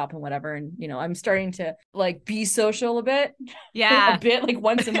and shop and whatever. And I'm starting to like be social a bit, a Yeah. bit like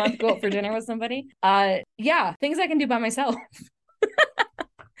once a month, go out for dinner with somebody. Yeah, things I can do by myself.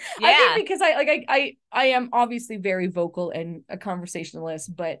 I Yeah. think because I am obviously very vocal and a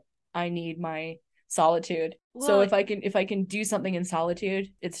conversationalist, but I need my solitude. So Well, if I can do something in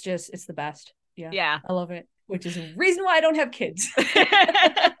solitude, it's the best. Yeah. yeah. I love it. Which is a reason why I don't have kids.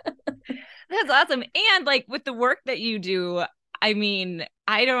 That's awesome. And like with the work that you do, I mean,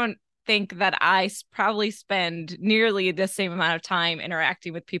 I don't think that probably spend nearly the same amount of time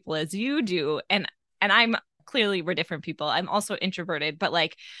interacting with people as you do. And I'm clearly we're different people. I'm also introverted, but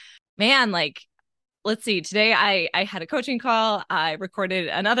like, man, like let's see, today I had a coaching call. I recorded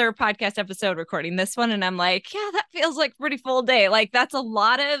another podcast episode, recording this one, and I'm like, yeah, that feels like pretty full day. Like that's a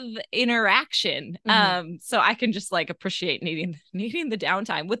lot of interaction. So I can just like appreciate needing the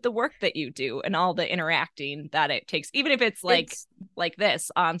downtime with the work that you do and all the interacting that it takes, even if it's like this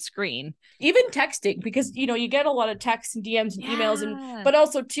on screen. Even texting, because you get a lot of texts and DMs and emails, Yeah. but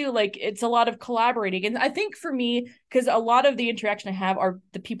also too, like, it's a lot of collaborating. And I think for me, because a lot of the interaction I have are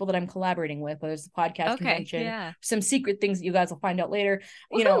the people that I'm collaborating with, whether it's the podcast Okay. convention, Yeah. some secret things that you guys will find out later.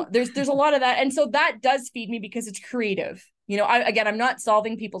 Woohoo! There's a lot of that. And so that does feed me because it's creative. I'm not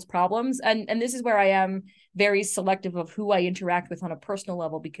solving people's problems. And this is where I am very selective of who I interact with on a personal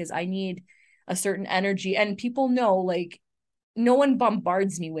level, because I need a certain energy. And people know, like, no one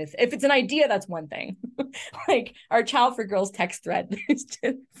bombards me with, if it's an idea, that's one thing. Like our Child for Girls text thread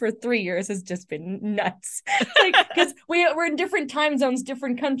for 3 years has just been nuts. Like, because we're in different time zones,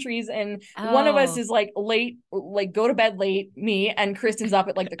 different countries, and one of us is like late, like go to bed late, me, and Kristen's up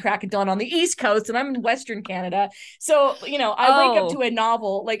at like the crack of dawn on the East Coast, and I'm in Western Canada. So I wake up to a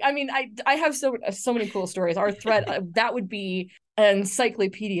novel. Like, I mean, I have so many cool stories. Our thread, that would be an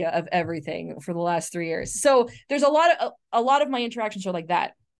encyclopedia of everything for the last 3 years. So there's a lot of my interactions are like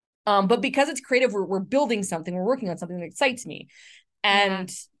that. But because it's creative, we're building something, we're working on something that excites me.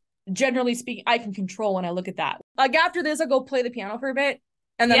 And generally speaking, I can control when I look at that. Like after this, I'll go play the piano for a bit,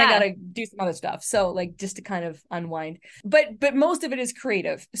 and then I gotta do some other stuff. So like just to kind of unwind. But most of it is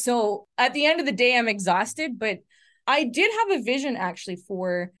creative. So at the end of the day, I'm exhausted, but I did have a vision actually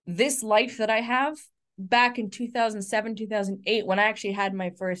for this life that I have back in 2007, 2008, when I actually had my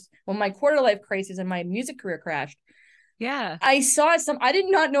quarter life crisis and my music career crashed. Yeah. I did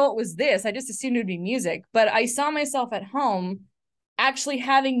not know it was this. I just assumed it would be music, but I saw myself at home actually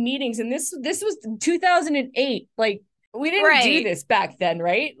having meetings. And this was 2008. Like, we didn't do this back then,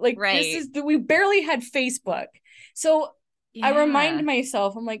 right? Like, we barely had Facebook. So I remind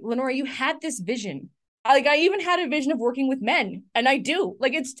myself, I'm like, Lenora, you had this vision. Like, I even had a vision of working with men, and I do.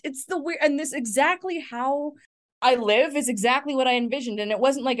 Like, it's the weird, and this exactly how I live is exactly what I envisioned. And it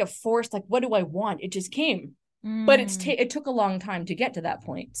wasn't like a forced, like, what do I want? It just came. But it took a long time to get to that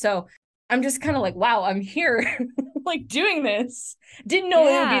point. So I'm just kind of like, wow, I'm here, like, doing this. Didn't know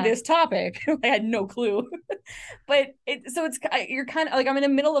it would be this topic. I had no clue. But you're kind of like, I'm in the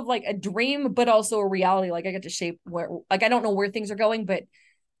middle of like a dream, but also a reality. Like, I get to shape where, like, I don't know where things are going, but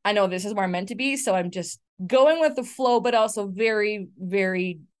I know this is where I'm meant to be. So I'm just going with the flow, but also very,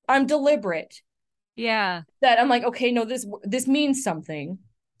 very, I'm deliberate. Yeah. That I'm like, okay, no, this means something.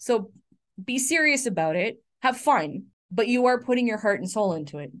 So be serious about it. Have fun, but you are putting your heart and soul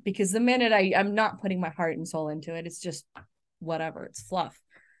into it, because the minute I'm not putting my heart and soul into it, it's just whatever. It's fluff.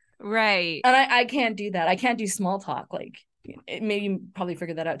 Right. And I can't do that. I can't do small talk. Like, maybe you probably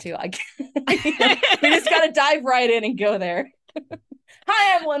figured that out too. We just got to dive right in and go there.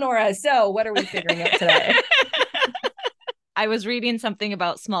 Hi, I'm Lenora. So what are we figuring out today? I was reading something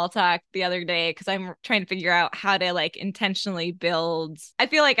about small talk the other day because I'm trying to figure out how to like intentionally build. I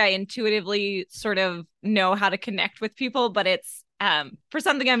feel like I intuitively sort of know how to connect with people, but it's for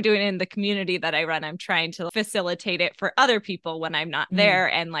something I'm doing in the community that I run, I'm trying to facilitate it for other people when I'm not there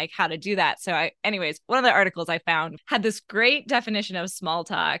and like how to do that. So anyways, one of the articles I found had this great definition of small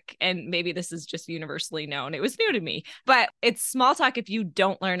talk, and maybe this is just universally known. It was new to me, but it's small talk if you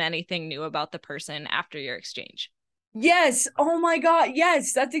don't learn anything new about the person after your exchange. Yes. Oh my God.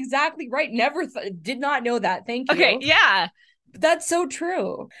 Yes, that's exactly right. Did not know that. Thank you. Okay. Yeah. That's so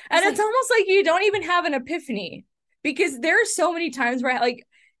true. And it's almost like you don't even have an epiphany, because there are so many times where, like,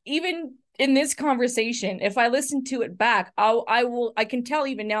 even in this conversation, if I listen to it back, I can tell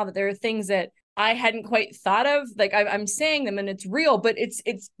even now that there are things that I hadn't quite thought of. Like, I'm saying them and it's real, but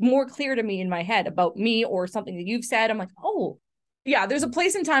it's more clear to me in my head about me or something that you've said. I'm like, oh yeah, there's a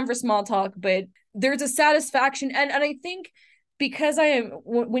place and time for small talk, but there's a satisfaction. And I think because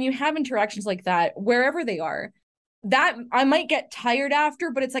when you have interactions like that, wherever they are, that I might get tired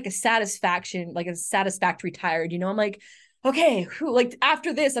after, but it's like a satisfaction, like a satisfactory tired, I'm like, okay, like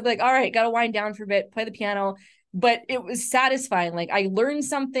after this, I'll be like, all right, gotta wind down for a bit, play the piano. But it was satisfying. Like I learned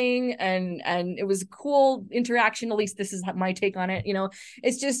something, and it was a cool interaction. At least this is my take on it.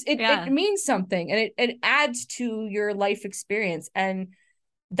 It's just, it means something, and it adds to your life experience. And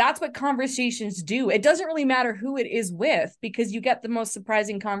that's what conversations do. It doesn't really matter who it is with, because you get the most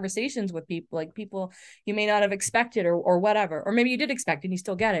surprising conversations with people, like people you may not have expected, or whatever, or maybe you did expect and you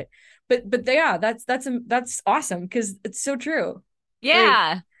still get it. But yeah, that's awesome, because it's so true.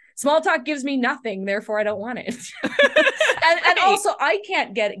 Yeah. Like, small talk gives me nothing, therefore I don't want it. and also I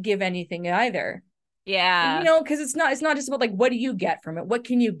can't give anything either. Yeah. Because it's not just about like, what do you get from it? What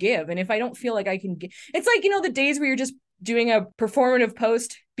can you give? And if I don't feel like I can give, it's like, the days where you're just doing a performative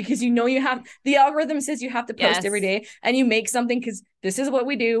post because you have the algorithm says you have to post every day, and you make something because this is what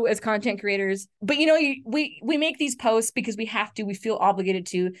we do as content creators. But we make these posts because we have to, we feel obligated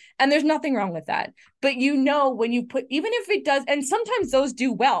to, and there's nothing wrong with that. But when you put, even if it does, and sometimes those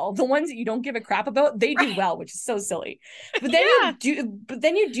do well, the ones that you don't give a crap about, they do well, which is so silly. But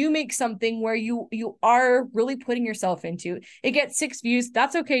then you do make something where you are really putting yourself into it. Gets 6 views,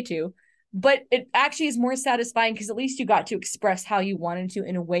 that's okay too. But it actually is more satisfying because at least you got to express how you wanted to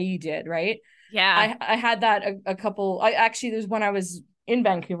in a way you did, right? Yeah. I had that a couple. There's when I was in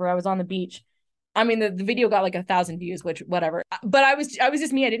Vancouver, I was on the beach. I mean, the video got like 1,000 views, which whatever. But I was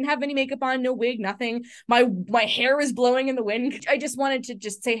just me. I didn't have any makeup on, no wig, nothing. My hair was blowing in the wind. I just wanted to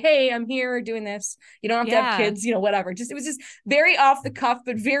just say, hey, I'm here doing this. You don't have to have kids, whatever. It was just very off the cuff,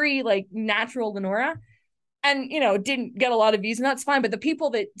 but very like natural Lenora. And didn't get a lot of views, and that's fine. But the people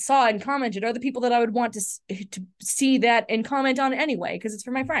that saw and commented are the people that I would want to see that and comment on anyway, because it's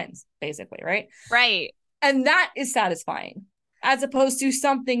for my friends, basically, right? Right. And that is satisfying, as opposed to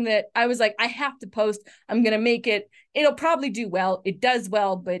something that I was like, I have to post. I'm gonna make it. It'll probably do well. It does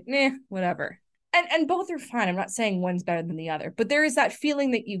well, but whatever. And both are fine. I'm not saying one's better than the other, but there is that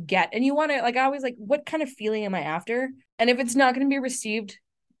feeling that you get, and you want to, like, I always like, what kind of feeling am I after? And if it's not going to be received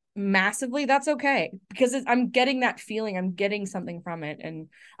massively, that's okay, because I'm getting that feeling, I'm getting something from it, and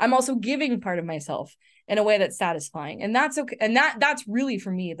I'm also giving part of myself in a way that's satisfying, and that's okay. And that's really,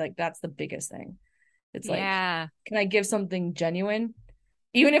 for me, like, that's the biggest thing. It's like, can I give something genuine,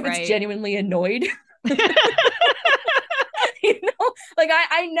 even if it's genuinely annoyed? Like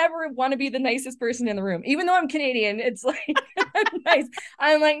I never want to be the nicest person in the room, even though I'm Canadian. It's like, I'm nice.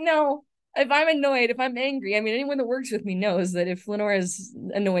 I'm like, no, if I'm annoyed, if I'm angry, I mean, anyone that works with me knows that if Lenora is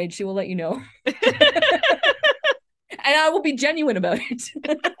annoyed, she will let you know. And I will be genuine about it.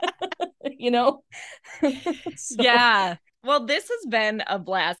 So. Yeah. Well, this has been a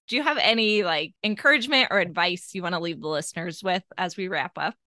blast. Do you have any like encouragement or advice you want to leave the listeners with as we wrap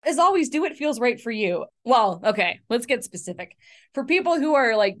up? As always, do what feels right for you. Well, okay, let's get specific. For people who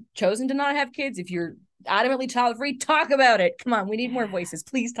are like chosen to not have kids, if you're adamantly child free, talk about it. Come on, we need more voices.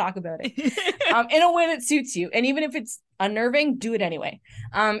 Please talk about it in a way that suits you. And even if it's unnerving, do it anyway.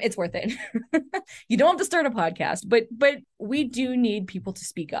 It's worth it. You don't have to start a podcast, but we do need people to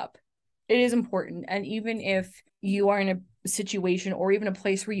speak up. It is important. And even if you are in a situation or even a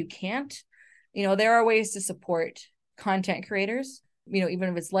place where you can't, there are ways to support content creators. Even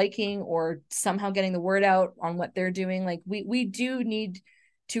if it's liking or somehow getting the word out on what they're doing. Like we do need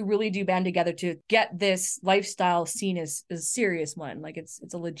to really do band together to get this lifestyle seen as a serious one. Like it's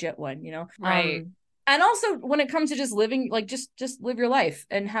a legit one, Right. And also when it comes to just living, like just live your life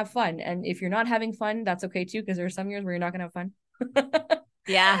and have fun. And if you're not having fun, that's okay too, because there are some years where you're not gonna have fun.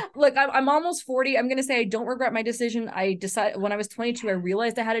 Yeah. Look, I'm almost 40. I'm gonna say I don't regret my decision. I decided when I was 22, I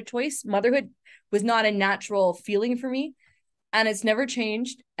realized I had a choice. Motherhood was not a natural feeling for me, and it's never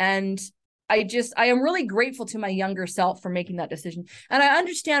changed. And I am really grateful to my younger self for making that decision. And I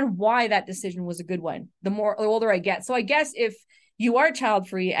understand why that decision was a good one, the older I get. So I guess if you are child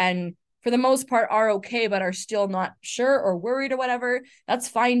free and for the most part are okay, but are still not sure or worried or whatever, that's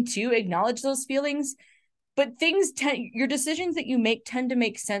fine too. Acknowledge those feelings. But your decisions that you make tend to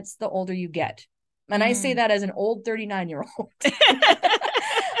make sense the older you get. And I say that as an old 39-year-old.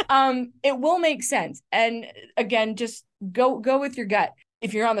 It will make sense. And again, just go with your gut.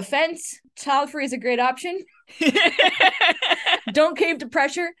 If you're on the fence, child-free is a great option. Don't cave to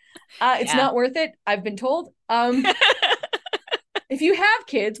pressure. It's not worth it, I've been told. If you have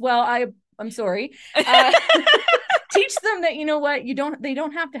kids, well, I'm sorry. Teach them that, they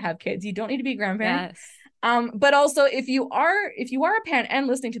don't have to have kids. You don't need to be a grandparent. Yes. But also if you are a parent and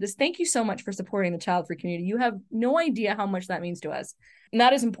listening to this, thank you so much for supporting the child-free community. You have no idea how much that means to us. And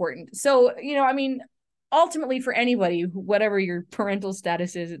that is important. So, I mean, ultimately for anybody, whatever your parental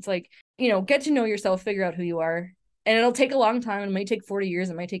status is, it's like, get to know yourself, figure out who you are. And it'll take a long time. It might take 40 years.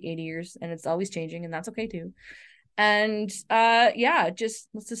 It might take 80 years. And it's always changing. And that's okay too. And let's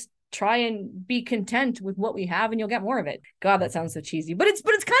just try and be content with what we have, and you'll get more of it. God, that sounds so cheesy. But it's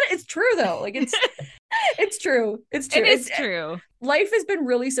true though. Like it's true. It's true. It is true. Life has been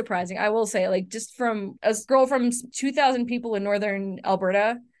really surprising. I will say, like, just from a girl from 2,000 people in northern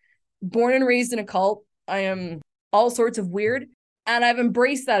Alberta, born and raised in a cult. I am all sorts of weird. And I've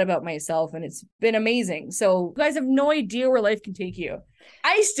embraced that about myself, and it's been amazing. So you guys have no idea where life can take you.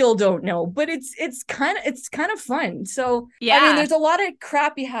 I still don't know, but it's kind of fun. So yeah, I mean, there's a lot of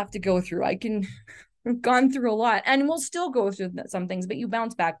crap you have to go through. I've gone through a lot, and we'll still go through some things, but you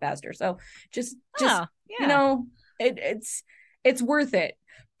bounce back faster. So just it's worth it,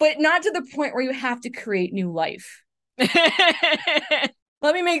 but not to the point where you have to create new life.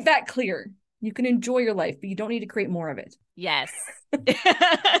 Let me make that clear. You can enjoy your life, but you don't need to create more of it. Yes.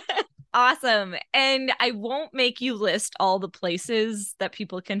 Awesome. And I won't make you list all the places that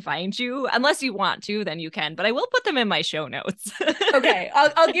people can find you. Unless you want to, then you can. But I will put them in my show notes. Okay.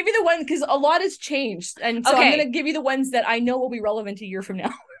 I'll give you the one, because a lot has changed. And so I'm going to give you the ones that I know will be relevant a year from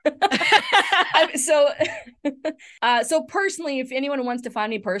now. So personally, if anyone wants to find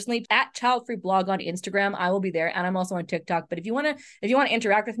me personally, at Child Free Blog on Instagram, I will be there, and I'm also on TikTok. But if you want to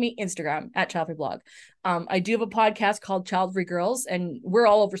interact with me, Instagram at Child Free Blog. I do have a podcast called Child Free Girls, and we're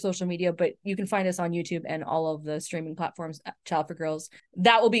all over social media, but you can find us on YouTube and all of the streaming platforms at Child Free Girls.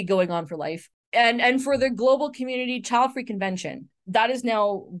 That will be going on for life. And for the global community, Child Free Convention, that is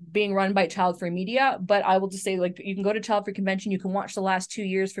now being run by Child Free Media. But I will just say, like, you can go to Child Free Convention. You can watch the last 2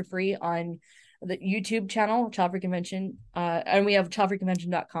 years for free on the YouTube channel, Child Free Convention. And we have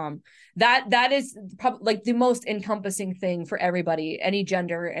childfreeconvention.com. That is probably like the most encompassing thing for everybody, any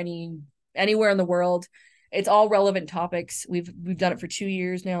gender, anywhere in the world. It's all relevant topics. We've done it for 2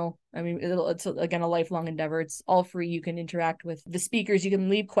 years now. I mean, it's again a lifelong endeavor. It's all free. You can interact with the speakers. You can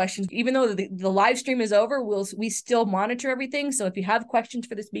leave questions. Even though the live stream is over, we still monitor everything. So if you have questions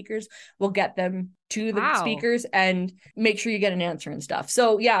for the speakers, we'll get them to the speakers and make sure you get an answer and stuff.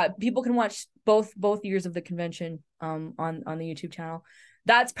 So yeah, people can watch both years of the convention on the YouTube channel.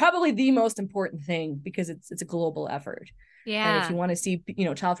 That's probably the most important thing, because it's a global effort. Yeah. And if you want to see,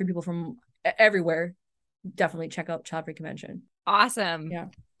 child free people from everywhere, definitely check out Child Free Convention. Awesome. Yeah.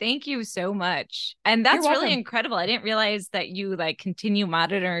 Thank you so much. And that's really incredible. I didn't realize that you continue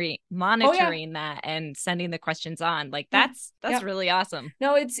monitoring that and sending the questions on. Like that's really awesome.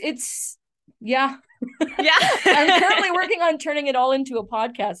 No, it's yeah. Yeah. I'm currently working on turning it all into a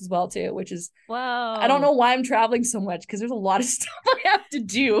podcast as well too, which is, whoa. I don't know why I'm traveling so much, because there's a lot of stuff I have to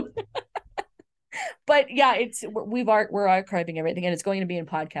do. But yeah, we're archiving everything, and it's going to be in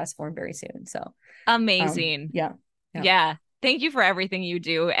podcast form very soon. So amazing. Yeah. Thank you for everything you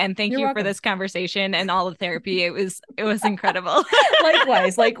do, and thank you for this conversation and all the therapy. It was incredible.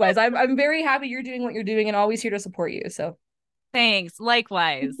 Likewise. I'm very happy you're doing what you're doing, and always here to support you. So thanks.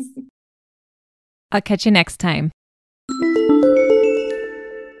 Likewise. I'll catch you next time.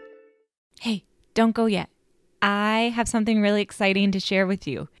 Hey, don't go yet. I have something really exciting to share with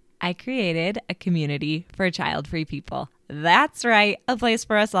you. I created a community for child-free people. That's right, a place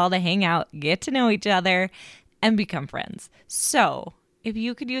for us all to hang out, get to know each other, and become friends. So, if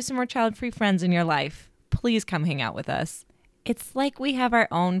you could use some more child-free friends in your life, please come hang out with us. It's like we have our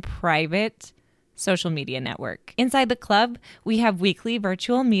own private social media network. Inside the club, we have weekly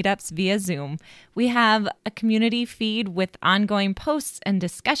virtual meetups via Zoom. We have a community feed with ongoing posts and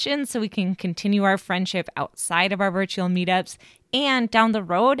discussions so we can continue our friendship outside of our virtual meetups. And down the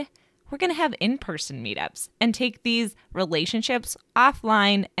road, we're going to have in-person meetups and take these relationships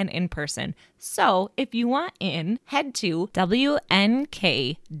offline and in person. So if you want in, head to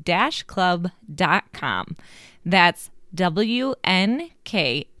WNK-club.com. That's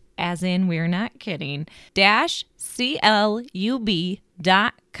WNK, as in we're not kidding,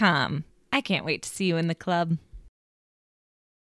 -CLUB.com. I can't wait to see you in the club.